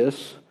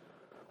serious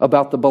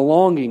about the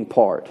belonging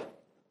part.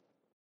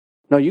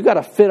 No, you got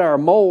to fit our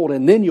mold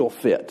and then you'll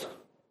fit.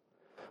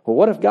 Well,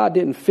 what if God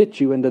didn't fit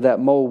you into that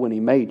mold when He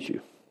made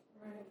you?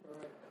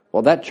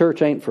 Well, that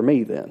church ain't for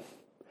me then.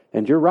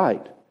 And you're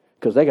right,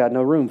 because they got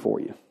no room for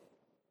you.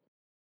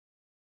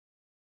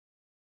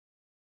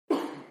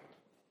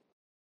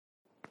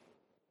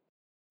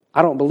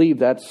 I don't believe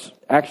that's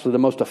actually the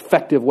most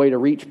effective way to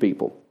reach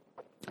people.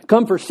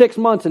 Come for 6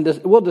 months and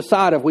we'll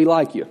decide if we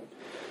like you.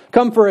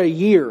 Come for a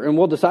year and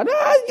we'll decide,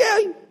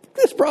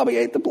 this probably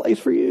ain't the place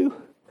for you.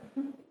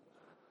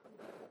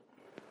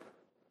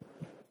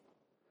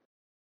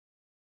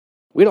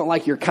 We don't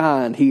like your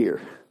kind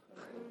here.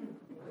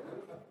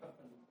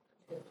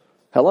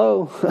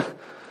 Hello?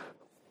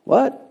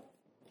 What?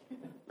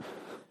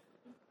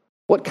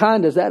 What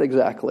kind is that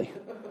exactly?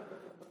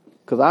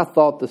 Because I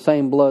thought the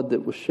same blood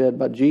that was shed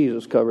by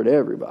Jesus covered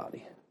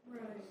everybody.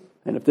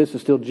 And if this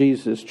is still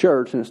Jesus'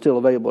 church, then it's still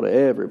available to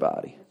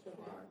everybody.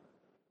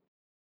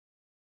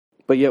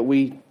 But yet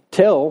we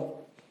tell,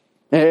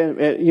 or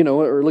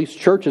at least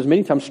churches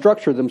many times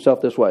structure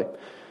themselves this way.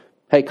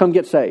 Hey, come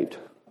get saved.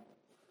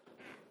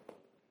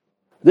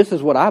 This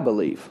is what I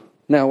believe.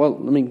 Now, well,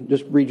 let me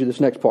just read you this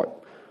next part.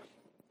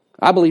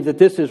 I believe that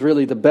this is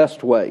really the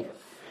best way,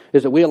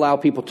 is that we allow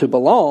people to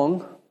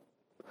belong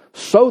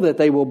so that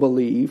they will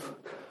believe,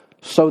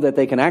 so that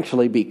they can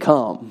actually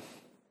become.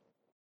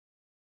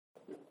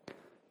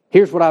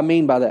 Here's what I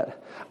mean by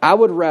that. I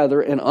would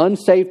rather an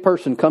unsaved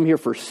person come here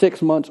for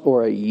 6 months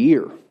or a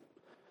year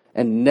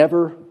and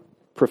never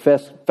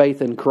profess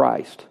faith in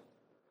Christ.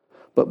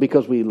 But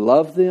because we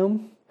love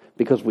them,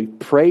 because we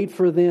prayed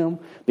for them,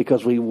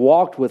 because we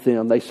walked with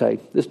them, they say,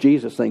 this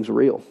Jesus thing's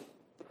real.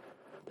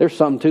 There's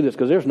something to this,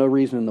 because there's no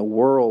reason in the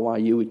world why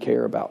you would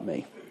care about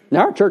me.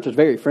 Now, our church is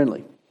very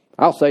friendly.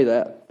 I'll say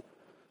that.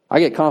 I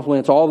get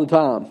compliments all the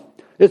time.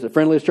 It's the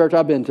friendliest church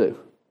I've been to.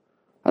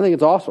 I think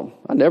it's awesome.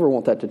 I never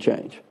want that to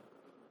change.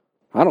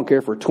 I don't care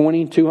if we're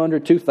 20,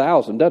 200,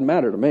 2,000. Doesn't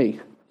matter to me.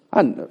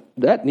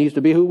 That needs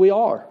to be who we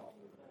are.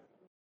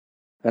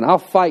 And I'll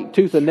fight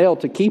tooth and nail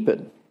to keep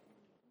it.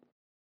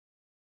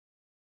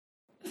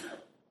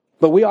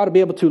 But we ought to be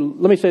able to,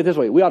 let me say it this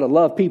way, we ought to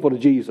love people to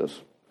Jesus.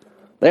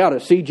 They ought to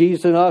see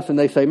Jesus in us and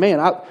they say,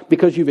 man,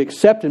 because you've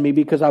accepted me,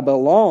 because I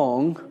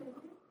belong,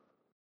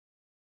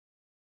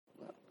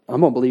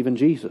 I'm going to believe in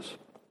Jesus.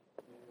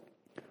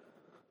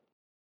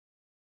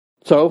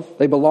 So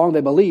they belong,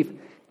 they believe,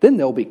 then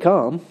they'll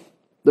become.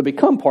 The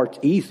become part's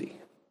easy.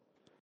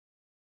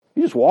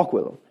 You just walk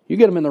with them. You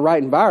get them in the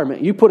right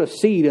environment. You put a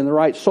seed in the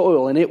right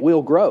soil and it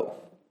will grow.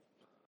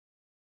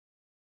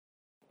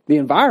 The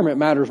environment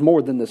matters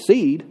more than the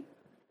seed.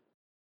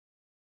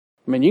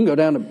 I mean, you can go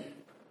down to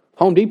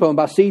Home Depot and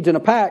buy seeds in a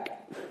pack.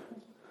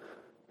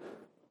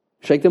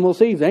 Shake them little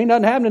seeds. There ain't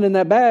nothing happening in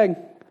that bag.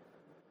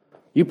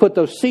 You put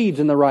those seeds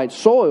in the right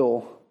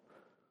soil,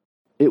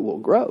 it will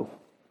grow.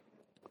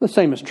 The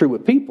same is true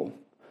with people.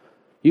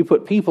 You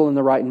put people in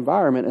the right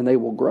environment and they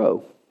will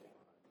grow.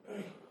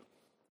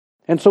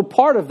 And so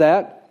part of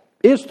that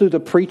is through the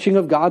preaching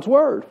of God's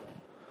Word.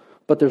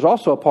 But there's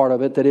also a part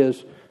of it that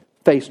is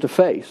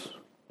face-to-face,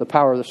 the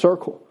power of the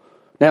circle.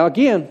 Now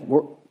again,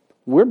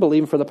 we're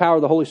believing for the power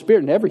of the Holy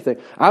Spirit and everything.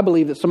 I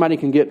believe that somebody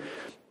can get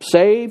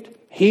saved,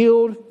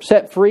 healed,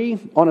 set free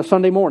on a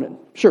Sunday morning.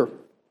 Sure.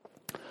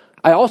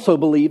 I also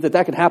believe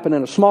that can happen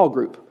in a small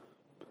group.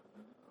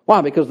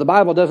 Why? Because the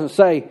Bible doesn't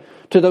say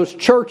to those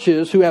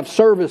churches who have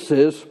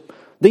services,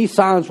 these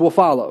signs will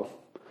follow.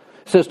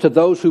 It says to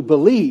those who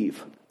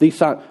believe, these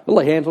signs, they'll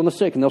lay hands on the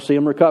sick and they'll see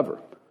them recover.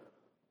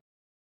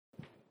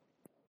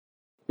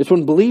 It's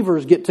when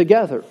believers get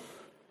together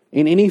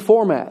in any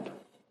format.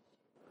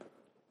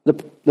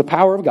 The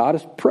power of God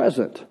is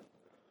present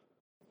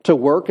to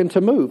work and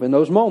to move in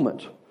those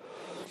moments.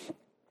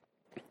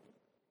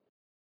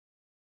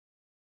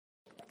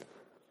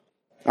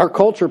 Our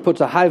culture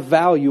puts a high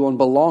value on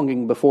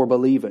belonging before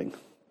believing.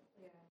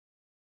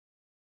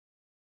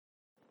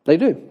 They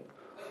do.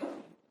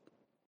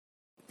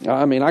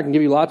 I mean, I can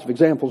give you lots of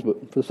examples,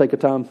 but for the sake of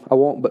time, I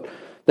won't. But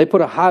they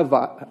put a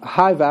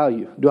high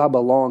value. Do I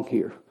belong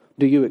here?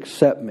 Do you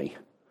accept me?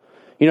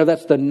 You know,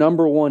 that's the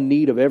number one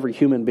need of every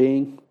human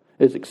being,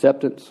 is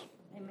acceptance.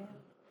 Amen.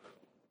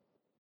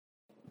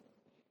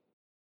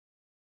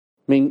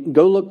 I mean,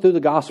 go look through the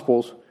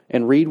Gospels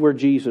and read where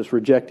Jesus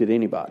rejected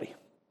anybody.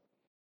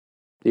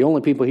 The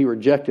only people he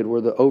rejected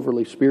were the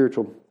overly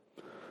spiritual,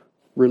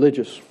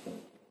 religious.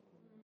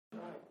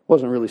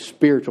 Wasn't really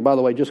spiritual. By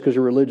the way, just because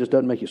you're religious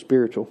doesn't make you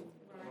spiritual.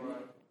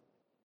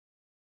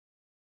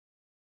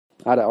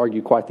 I'd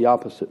argue quite the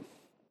opposite.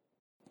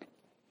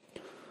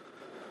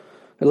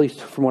 At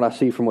least from what I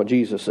see from what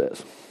Jesus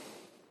says.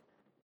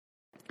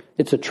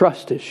 It's a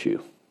trust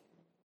issue.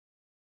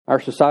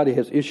 Our society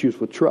has issues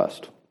with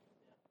trust.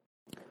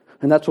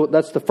 And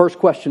that's the first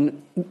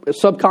question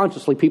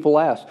subconsciously people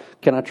ask.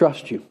 Can I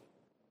trust you?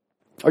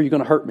 Are you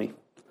going to hurt me?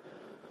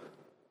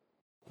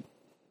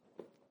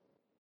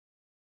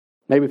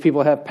 Maybe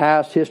people have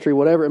past history,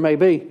 whatever it may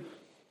be.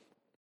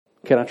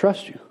 Can I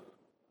trust you?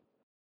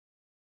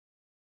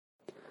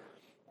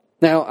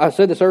 Now, I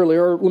said this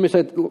earlier. Let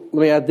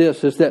me add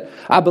this, is that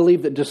I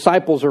believe that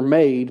disciples are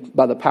made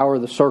by the power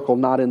of the circle,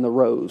 not in the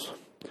rows.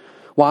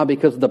 Why?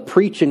 Because the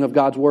preaching of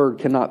God's Word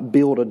cannot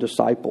build a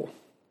disciple.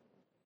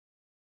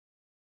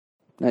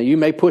 Now, you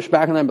may push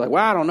back on that and be like,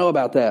 well, I don't know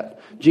about that.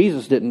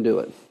 Jesus didn't do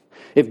it.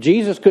 If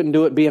Jesus couldn't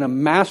do it, being a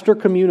master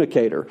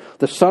communicator,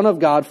 the Son of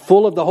God,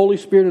 full of the Holy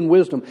Spirit and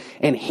wisdom,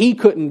 and He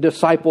couldn't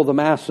disciple the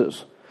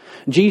masses.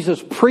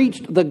 Jesus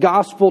preached the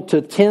gospel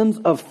to tens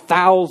of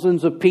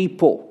thousands of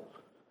people,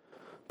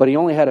 but He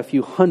only had a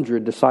few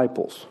hundred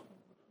disciples.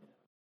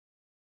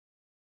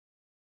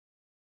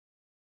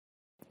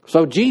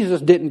 So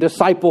Jesus didn't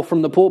disciple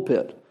from the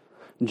pulpit.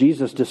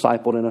 Jesus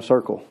discipled in a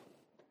circle.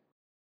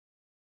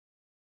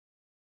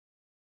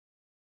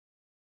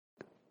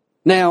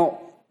 Now,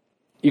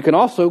 you can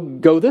also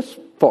go this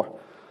far.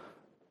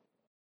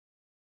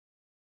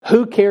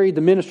 Who carried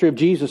the ministry of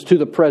Jesus to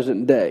the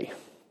present day?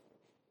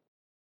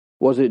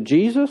 Was it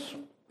Jesus,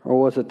 or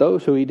was it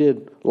those who He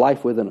did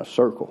life with in a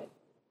circle?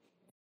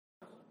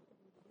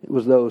 It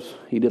was those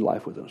He did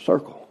life with in a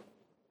circle.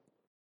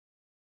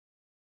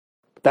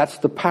 That's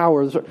the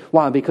power of the circle.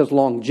 Why? Because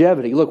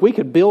longevity. Look, we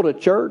could build a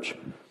church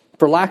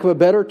for lack of a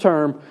better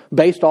term,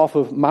 based off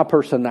of my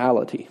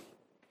personality.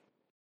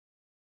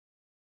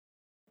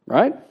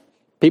 Right?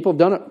 People have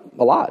done it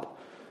a lot.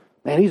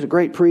 Man, he's a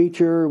great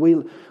preacher. We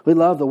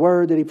love the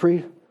word that he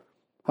preached.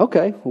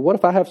 Okay, well, what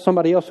if I have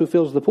somebody else who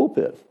fills the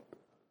pulpit?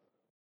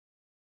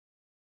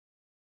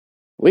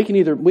 We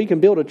can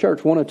build a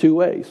church one of two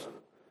ways.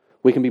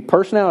 We can be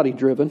personality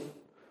driven,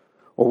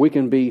 or we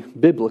can be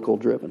biblical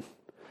driven.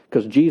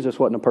 Because Jesus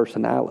wasn't a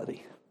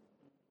personality.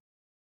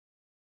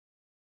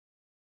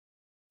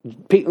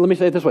 Let me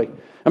say it this way.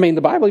 I mean,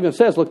 the Bible even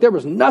says, look, there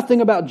was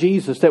nothing about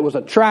Jesus that was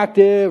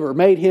attractive or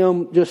made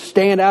him just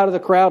stand out of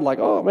the crowd like,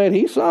 oh man,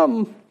 he's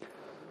something.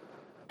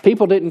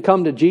 People didn't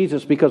come to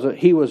Jesus because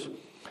he was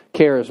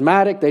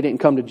charismatic.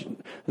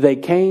 They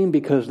came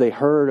because they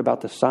heard about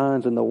the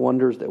signs and the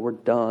wonders that were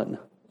done.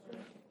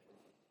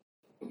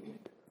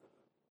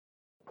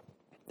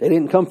 They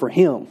didn't come for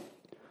him.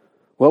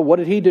 Well, what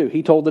did he do?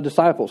 He told the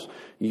disciples,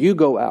 you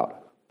go out.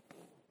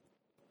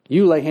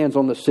 You lay hands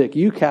on the sick.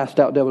 You cast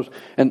out devils.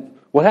 And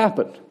what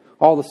happened?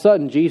 All of a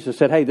sudden, Jesus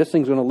said, hey, this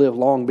thing's going to live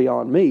long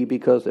beyond me,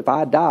 because if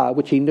I die,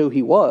 which he knew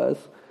he was,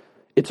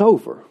 it's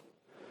over.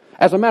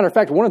 As a matter of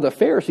fact, one of the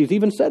Pharisees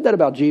even said that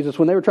about Jesus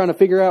when they were trying to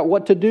figure out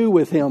what to do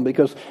with him,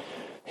 because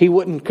he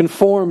wouldn't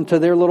conform to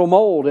their little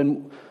mold.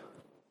 And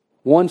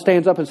one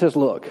stands up and says,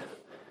 look,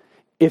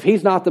 if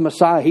he's not the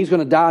Messiah, he's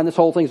going to die and this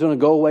whole thing's going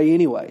to go away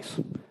anyways.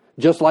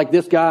 Just like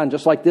this guy and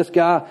just like this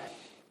guy.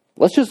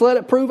 Let's just let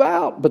it prove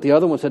out. But the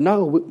other one said,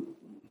 no,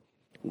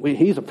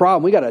 he's a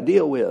problem we got to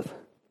deal with.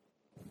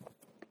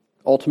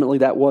 Ultimately,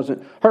 that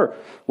wasn't her.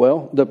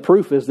 Well, the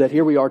proof is that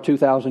here we are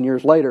 2,000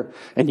 years later,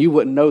 and you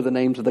wouldn't know the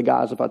names of the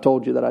guys if I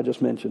told you that I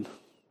just mentioned,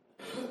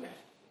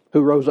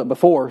 who rose up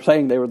before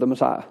saying they were the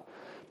Messiah.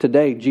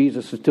 Today,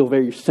 Jesus is still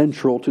very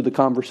central to the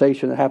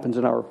conversation that happens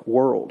in our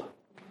world.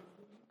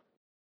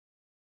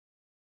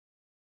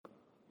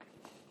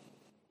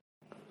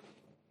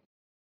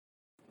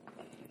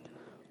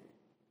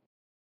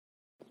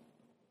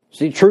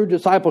 See, true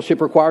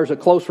discipleship requires a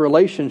close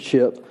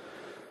relationship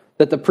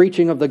that the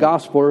preaching of the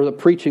gospel or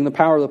the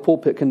power of the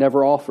pulpit can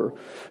never offer.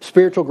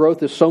 Spiritual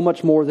growth is so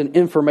much more than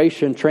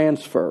information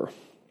transfer.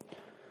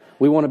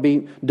 We want to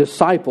be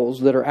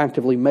disciples that are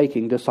actively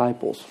making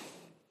disciples.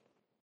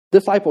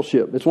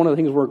 Discipleship, it's one of the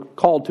things we're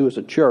called to as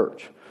a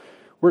church.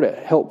 We're to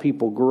help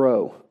people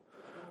grow.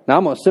 Now,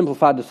 I'm going to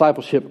simplify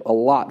discipleship a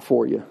lot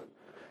for you.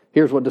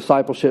 Here's what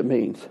discipleship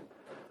means.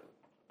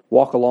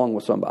 Walk along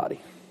with somebody.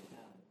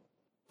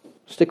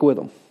 Stick with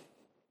them.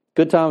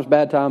 Good times,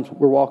 bad times,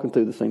 we're walking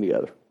through this thing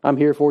together. I'm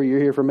here for you,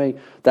 you're here for me.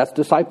 That's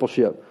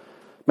discipleship.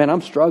 Man,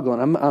 I'm struggling.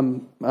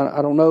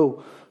 I don't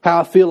know how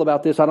I feel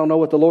about this. I don't know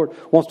what the Lord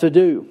wants to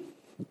do.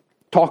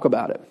 Talk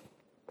about it.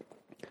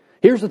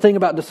 Here's the thing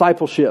about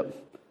discipleship,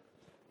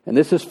 and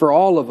this is for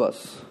all of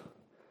us.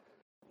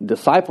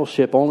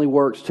 Discipleship only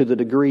works to the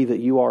degree that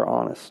you are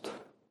honest.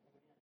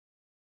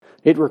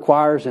 It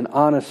requires an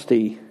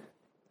honesty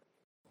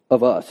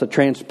of us, a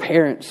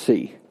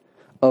transparency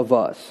of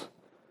us.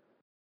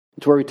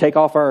 It's where we take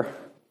off our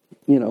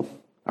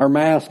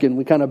mask and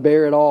we kind of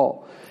bear it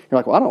all. You're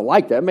like, well, I don't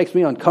like that. It makes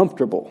me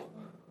uncomfortable.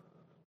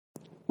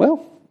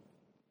 Well,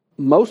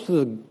 most of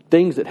the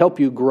things that help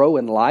you grow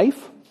in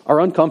life are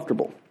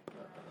uncomfortable.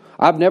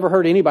 I've never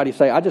heard anybody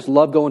say, I just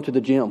love going to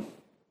the gym.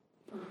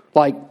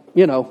 Like,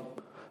 I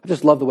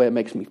just love the way it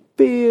makes me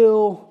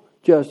feel,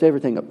 just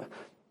everything.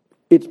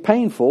 It's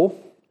painful,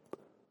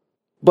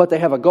 but they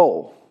have a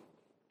goal.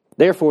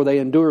 Therefore, they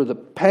endure the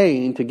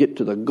pain to get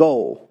to the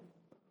goal,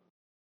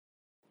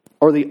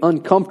 or the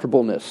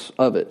uncomfortableness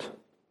of it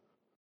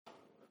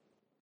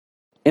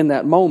in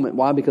that moment.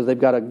 Why? Because they've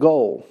got a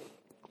goal.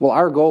 Well,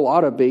 our goal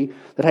ought to be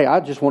that, hey, I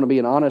just want to be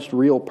an honest,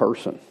 real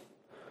person.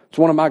 It's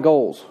one of my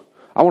goals.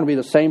 I want to be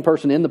the same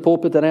person in the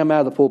pulpit that I am out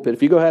of the pulpit.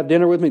 If you go have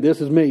dinner with me,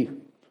 this is me.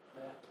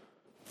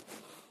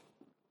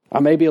 I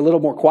may be a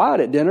little more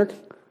quiet at dinner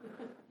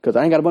because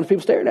I ain't got a bunch of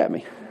people staring at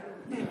me.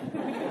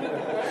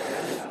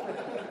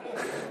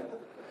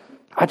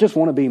 I just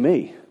want to be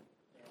me.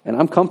 And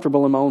I'm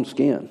comfortable in my own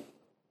skin.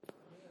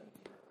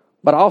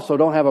 But I also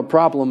don't have a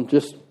problem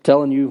just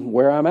telling you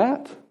where I'm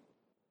at.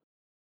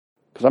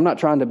 Because I'm not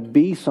trying to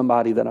be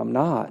somebody that I'm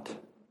not.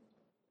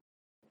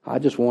 I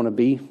just want to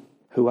be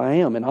who I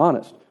am and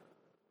honest.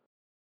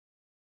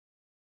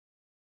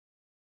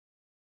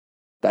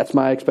 That's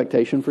my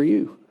expectation for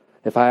you.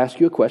 If I ask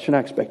you a question, I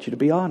expect you to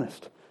be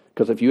honest.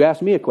 Because if you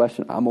ask me a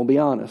question, I'm going to be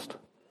honest.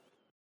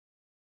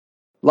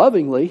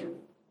 Lovingly,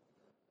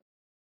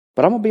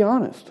 but I'm going to be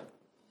honest.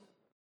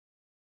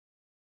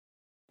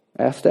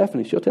 Ask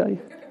Stephanie, she'll tell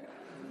you.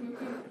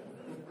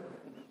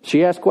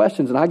 She asks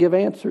questions and I give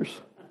answers.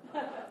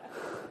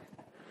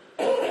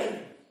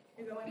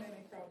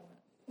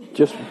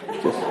 Just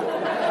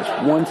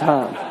one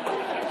time.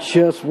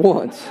 Just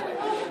once.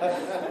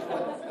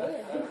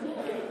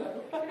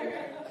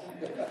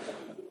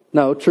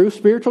 No, true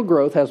spiritual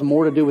growth has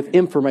more to do with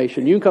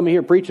information. You can come in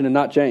here preaching and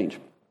not change.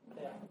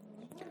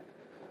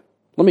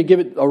 Let me give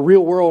it a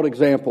real world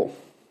example.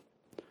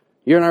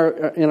 You're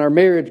in our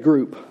marriage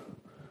group.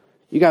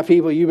 You got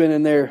people you've been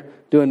in there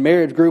doing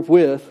marriage group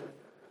with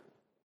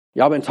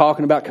Y'all been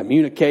talking about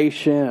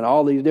communication and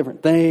all these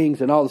different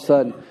things, and all of a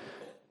sudden,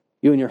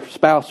 you and your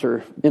spouse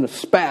are in a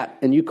spat,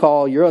 and you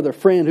call your other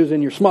friend who's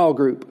in your small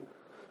group,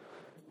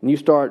 and you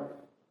start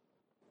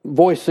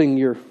voicing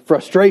your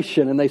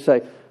frustration, and they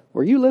say,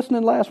 "Were you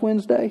listening last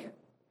Wednesday?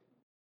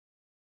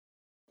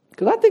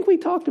 Because I think we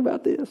talked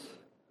about this."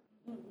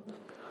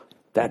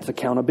 That's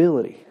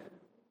accountability.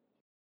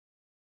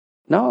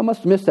 No, I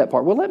must have missed that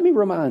part. Well, let me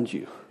remind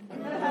you.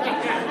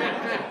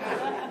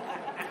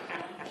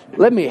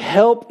 Let me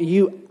help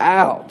you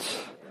out.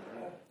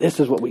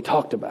 This is what we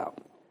talked about.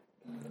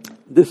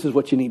 This is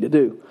what you need to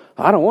do.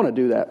 I don't want to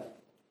do that.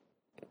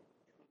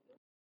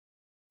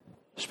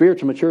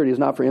 Spiritual maturity is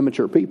not for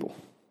immature people.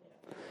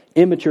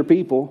 Immature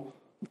people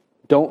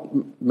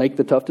don't make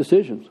the tough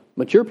decisions.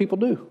 Mature people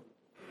do.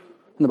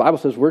 And the Bible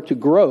says we're to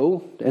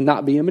grow and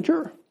not be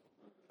immature.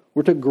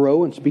 We're to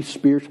grow and be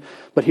spiritual.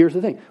 But here's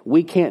the thing.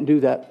 We can't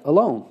do that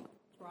alone.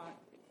 Right.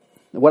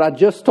 What I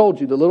just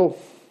told you, the little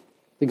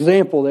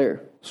example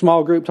there,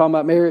 small group talking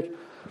about marriage,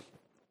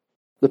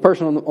 the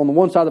person on the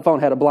one side of the phone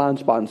had a blind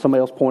spot and somebody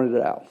else pointed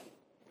it out.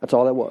 That's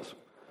all that was.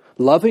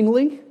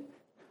 Lovingly,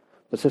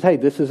 but says, hey,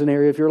 this is an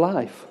area of your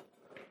life.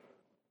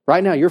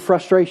 Right now, your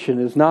frustration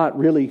is not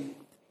really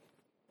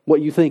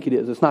what you think it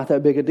is. It's not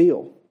that big a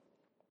deal.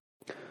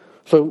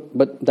 So,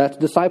 but that's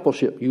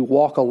discipleship. You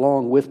walk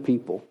along with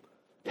people,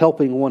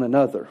 helping one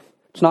another.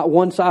 It's not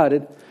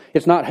one-sided.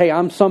 It's not, hey,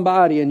 I'm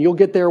somebody and you'll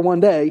get there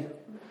one day.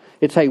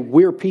 It's, hey,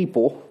 we're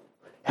people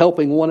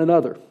helping one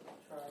another.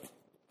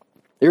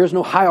 There is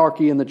no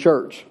hierarchy in the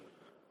church.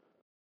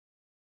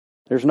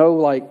 There's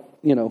no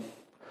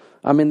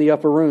I'm in the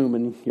upper room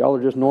and y'all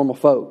are just normal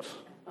folks.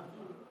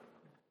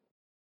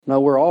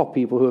 No, we're all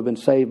people who have been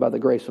saved by the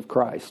grace of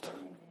Christ.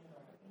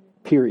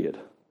 Period.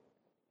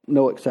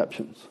 No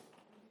exceptions.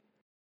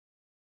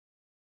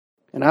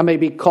 And I may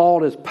be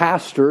called as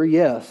pastor,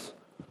 yes.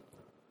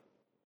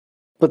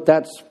 But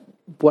that's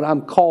what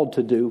I'm called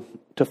to do,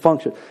 to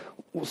function.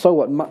 So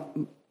what?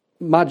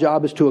 My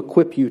job is to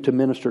equip you to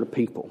minister to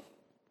people.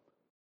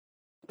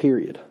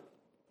 Period.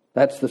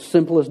 That's the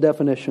simplest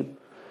definition.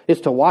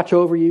 It's to watch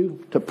over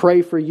you, to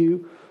pray for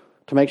you,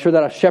 to make sure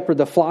that I shepherd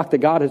the flock that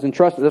God has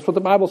entrusted. That's what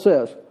the Bible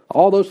says.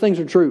 All those things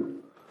are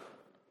true.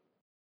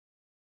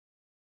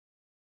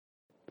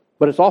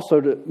 But it's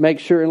also to make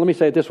sure, and let me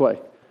say it this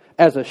way.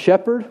 As a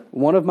shepherd,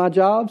 one of my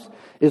jobs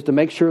is to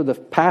make sure the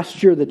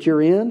pasture that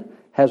you're in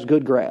has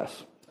good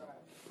grass.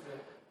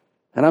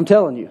 And I'm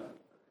telling you,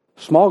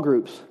 small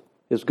groups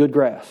is good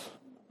grass.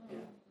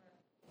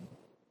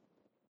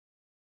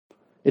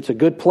 It's a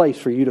good place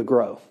for you to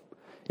grow.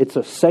 It's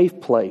a safe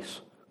place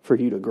for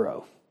you to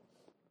grow.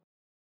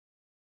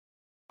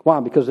 Why?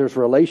 Because there's a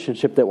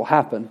relationship that will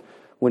happen.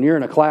 When you're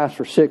in a class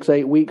for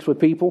 6-8 weeks with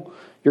people,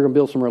 you're going to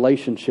build some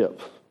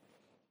relationships.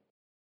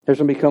 There's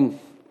going to become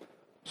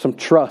some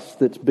trust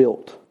that's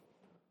built.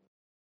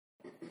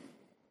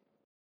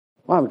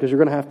 Why? Because you're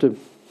going to have to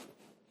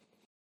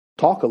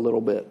talk a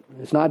little bit.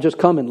 It's not just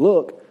come and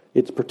look,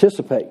 it's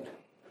participate.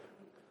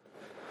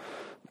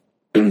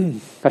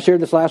 I shared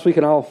this last week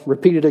and I'll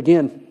repeat it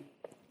again.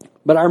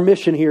 But our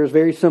mission here is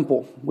very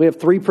simple. We have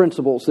 3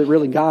 principles that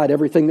really guide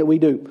everything that we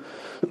do.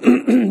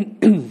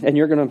 And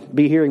you're going to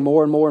be hearing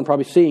more and more and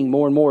probably seeing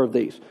more and more of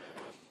these.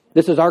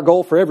 This is our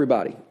goal for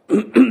everybody.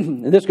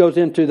 And this goes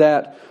into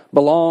that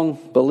belong,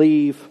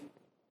 believe,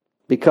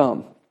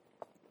 become.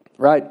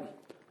 Right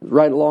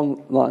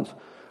along the lines.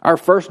 Our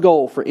first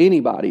goal for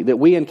anybody that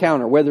we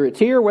encounter, whether it's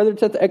here, whether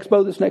it's at the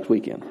expo this next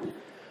weekend,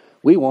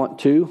 we want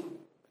to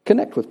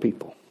connect with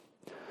people.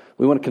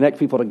 We want to connect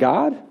people to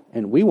God,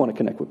 and we want to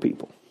connect with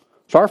people.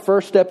 So our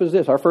first step is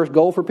this. Our first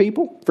goal for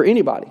people, for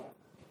anybody,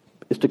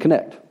 is to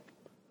connect.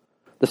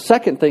 The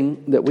second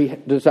thing that we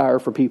desire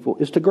for people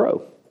is to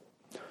grow.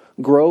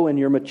 Grow in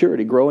your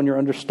maturity. Grow in your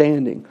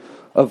understanding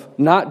of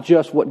not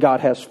just what God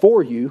has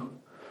for you,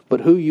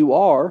 but who you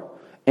are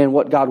and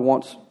what God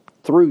wants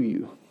through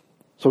you.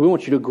 So we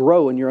want you to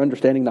grow in your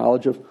understanding,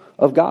 knowledge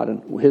of God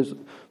and His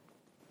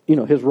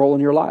role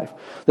in your life.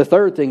 The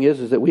third thing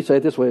is that we say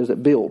it this way, is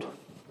that build.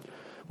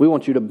 We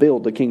want you to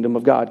build the kingdom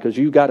of God because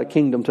you've got a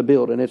kingdom to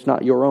build and it's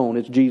not your own,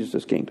 it's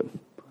Jesus' kingdom.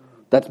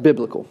 That's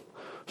biblical.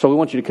 So we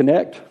want you to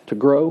connect, to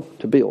grow,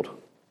 to build.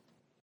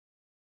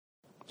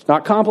 It's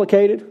not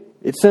complicated,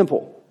 it's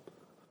simple.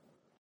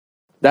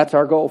 That's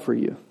our goal for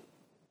you.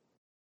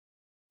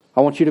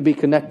 I want you to be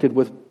connected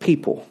with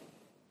people.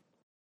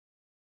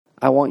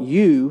 I want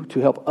you to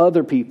help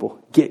other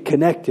people get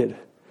connected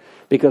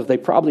because they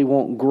probably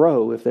won't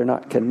grow if they're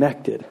not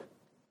connected.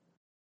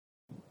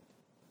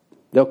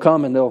 They'll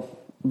come and they'll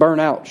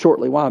burn out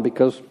shortly. Why?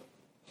 Because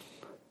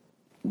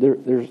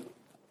there's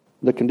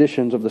the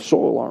conditions of the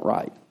soil aren't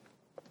right.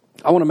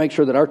 I want to make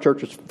sure that our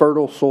church is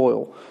fertile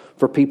soil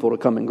for people to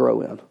come and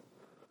grow in.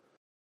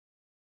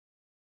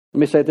 Let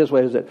me say it this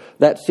way, is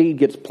that seed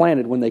gets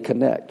planted when they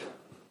connect.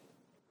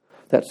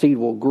 That seed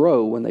will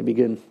grow when they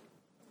begin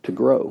to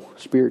grow,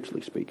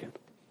 spiritually speaking.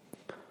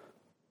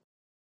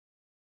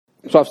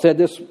 So I've said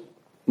this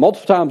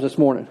multiple times this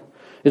morning,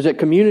 is that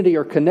community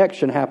or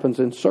connection happens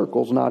in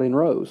circles, not in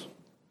rows.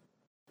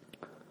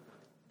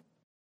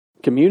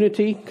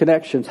 Community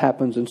connections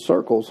happens in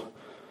circles,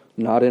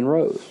 not in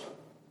rows.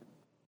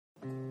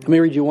 Let me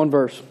read you one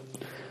verse,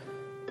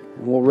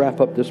 and we'll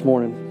wrap up this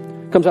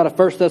morning. It comes out of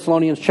 1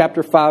 Thessalonians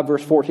chapter 5,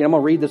 verse 14. I'm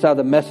going to read this out of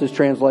the Message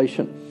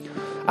translation.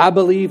 I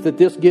believe that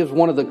this gives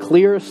one of the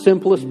clearest,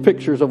 simplest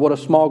pictures of what a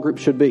small group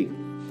should be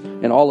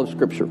in all of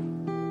Scripture.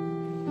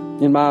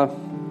 In my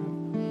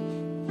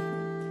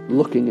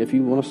looking, if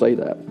you want to say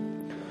that.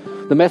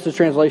 The Message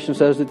translation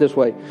says it this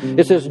way.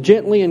 It says,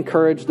 gently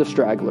encourage the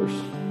stragglers.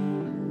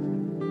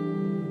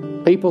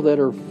 People that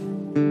are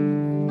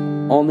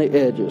on the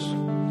edges.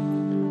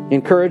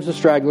 Encourage the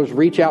stragglers.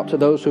 Reach out to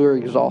those who are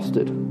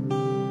exhausted.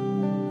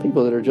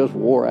 People that are just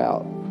wore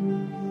out.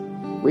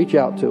 Reach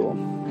out to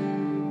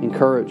them.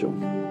 Encourage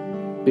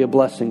them. Be a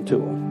blessing to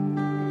them.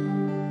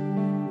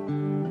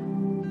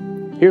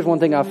 Here's one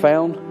thing I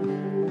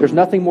found. There's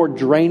nothing more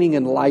draining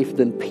in life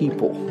than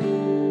people.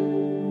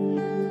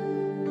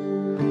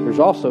 There's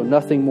also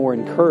nothing more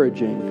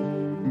encouraging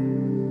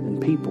than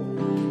people.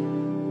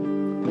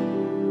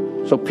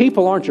 So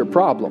people aren't your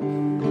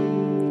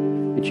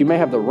problem. But you may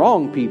have the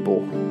wrong people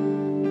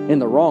in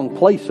the wrong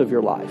place of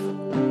your life.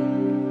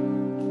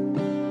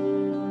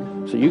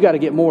 So you got to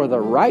get more of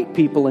the right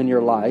people in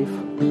your life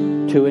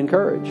to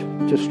encourage,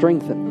 to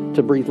strengthen,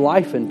 to breathe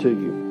life into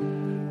you.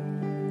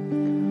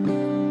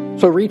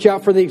 So reach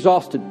out for the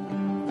exhausted,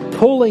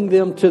 pulling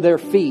them to their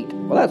feet.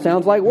 Well, that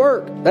sounds like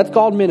work. That's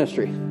called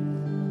ministry.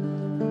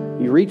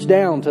 You reach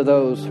down to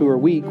those who are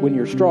weak when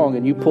you're strong,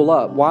 and you pull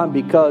up. Why?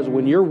 Because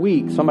when you're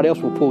weak, somebody else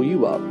will pull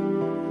you up.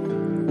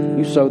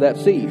 You sow that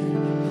seed.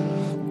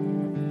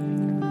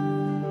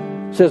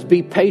 It says,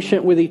 be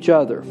patient with each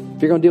other.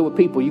 If you're going to deal with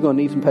people, you're going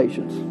to need some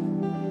patience.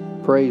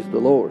 Praise the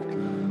Lord.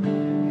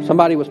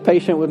 Somebody was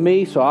patient with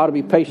me, so I ought to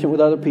be patient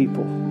with other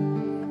people.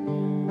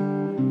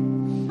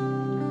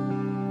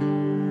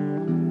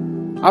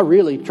 I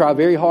really try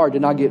very hard to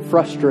not get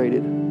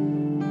frustrated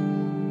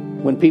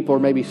when people are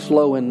maybe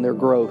slow in their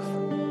growth.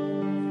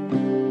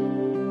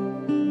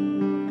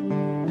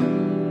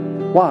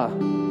 Why?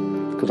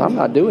 Because I'm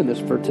not doing this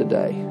for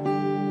today.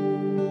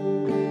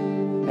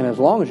 And as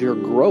long as you're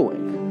growing,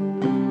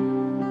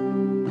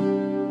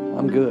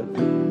 I'm good.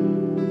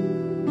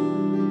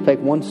 Take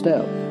one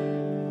step.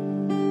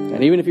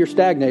 And even if you're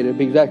stagnated,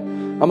 I'm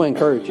going to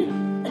encourage you.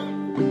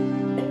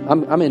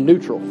 I'm in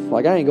neutral.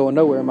 Like, I ain't going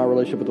nowhere in my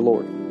relationship with the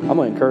Lord. I'm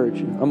going to encourage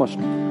you. I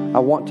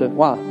want to.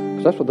 Why?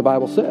 Because that's what the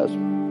Bible says.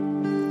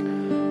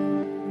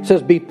 It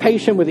says, be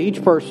patient with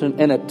each person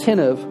and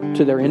attentive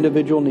to their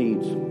individual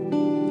needs.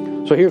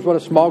 So here's what a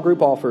small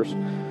group offers.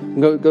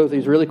 I'm going to go through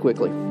these really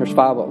quickly. There's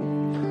 5 of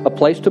them. A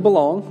place to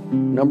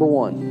belong, number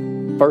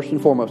 1. First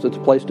and foremost, it's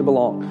a place to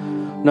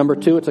belong. Number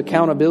 2, it's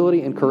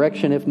accountability and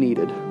correction if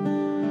needed.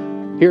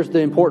 Here's the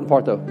important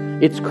part, though.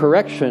 It's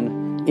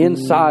correction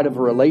inside of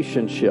a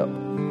relationship.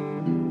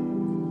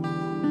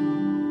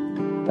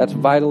 That's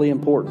vitally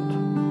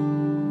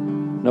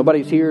important.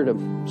 Nobody's here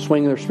to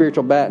swing their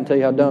spiritual bat and tell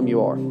you how dumb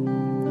you are.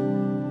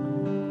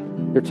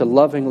 They're to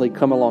lovingly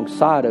come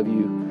alongside of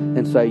you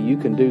and say, you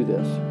can do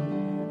this.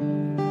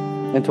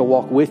 And to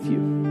walk with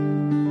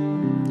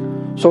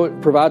you. So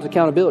it provides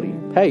accountability.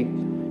 Hey,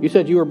 you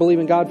said you were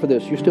believing God for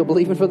this. You still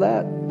believing for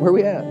that? Where are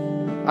we at?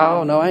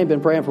 Oh, no, I ain't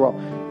been praying for a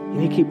while. You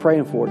need to keep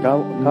praying for it.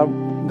 God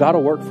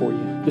will work for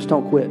you. Just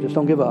don't quit. Just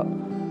don't give up.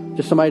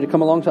 Just somebody to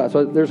come alongside.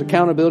 So there's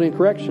accountability and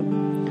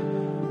correction.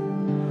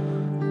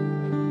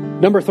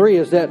 Number 3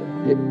 is that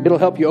it'll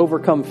help you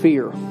overcome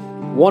fear.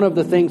 One of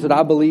the things that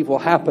I believe will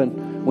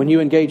happen when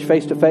you engage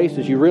face-to-face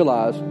is you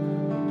realize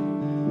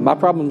my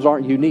problems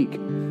aren't unique.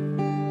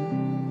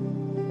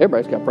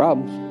 Everybody's got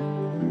problems.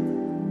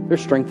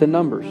 There's strength in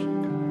numbers.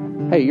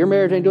 Hey, your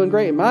marriage ain't doing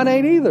great. Mine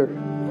ain't either.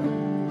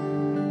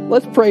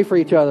 Let's pray for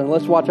each other and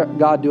let's watch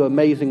God do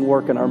amazing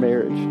work in our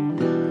marriage.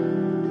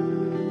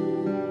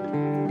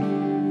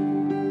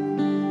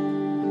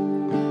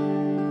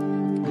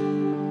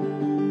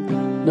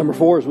 Number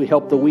 4 is we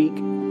help the weak.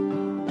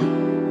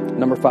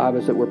 Number 5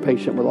 is that we're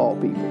patient with all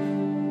people.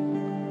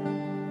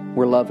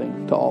 We're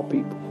loving to all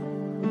people.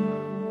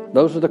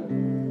 Those are the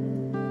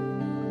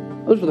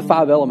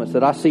 5 elements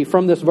that I see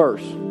from this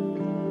verse.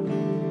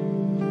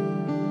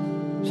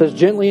 It says,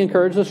 gently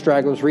encourage the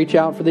stragglers, reach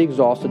out for the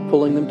exhausted,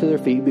 pulling them to their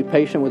feet, be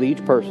patient with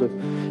each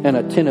person, and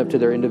attentive to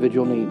their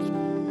individual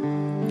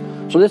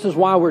needs. So this is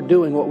why we're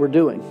doing what we're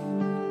doing.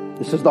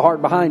 This is the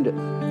heart behind it.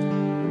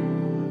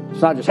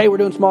 It's not just, hey, we're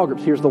doing small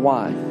groups. Here's the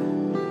why.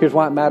 Here's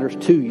why it matters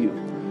to you.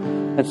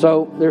 And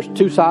so there's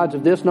 2 sides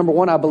of this. Number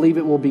 1, I believe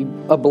it will be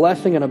a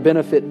blessing and a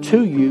benefit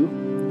to you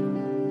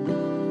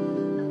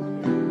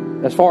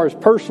as far as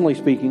personally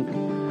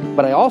speaking.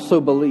 But I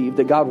also believe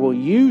that God will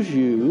use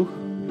you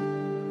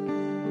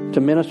to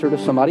minister to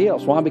somebody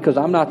else. Why? Because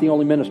I'm not the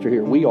only minister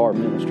here. We are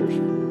ministers.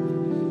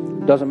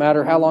 Doesn't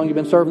matter how long you've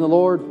been serving the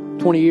Lord,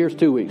 20 years,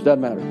 2 weeks,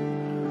 doesn't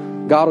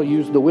matter. God will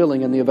use the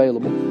willing and the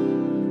available.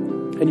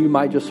 And you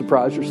might just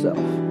surprise yourself.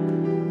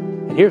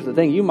 And here's the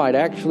thing, you might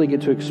actually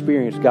get to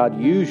experience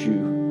God use you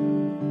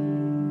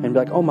and be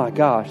like, oh my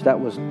gosh, that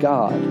was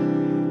God.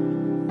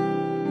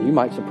 And you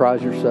might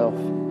surprise yourself.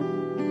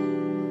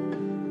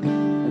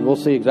 And And we'll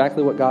see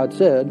exactly what God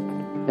said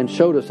and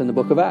showed us in the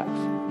book of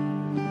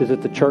Acts, is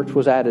that the church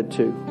was added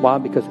to. Why?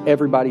 Because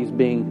everybody's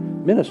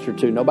being ministered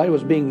to. Nobody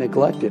was being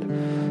neglected.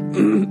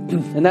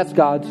 And that's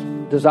God's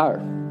desire,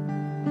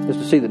 is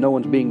to see that no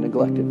one's being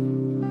neglected.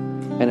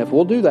 And if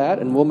we'll do that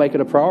and we'll make it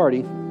a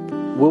priority,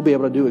 we'll be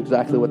able to do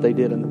exactly what they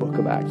did in the book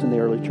of Acts in the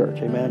early church.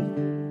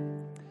 Amen.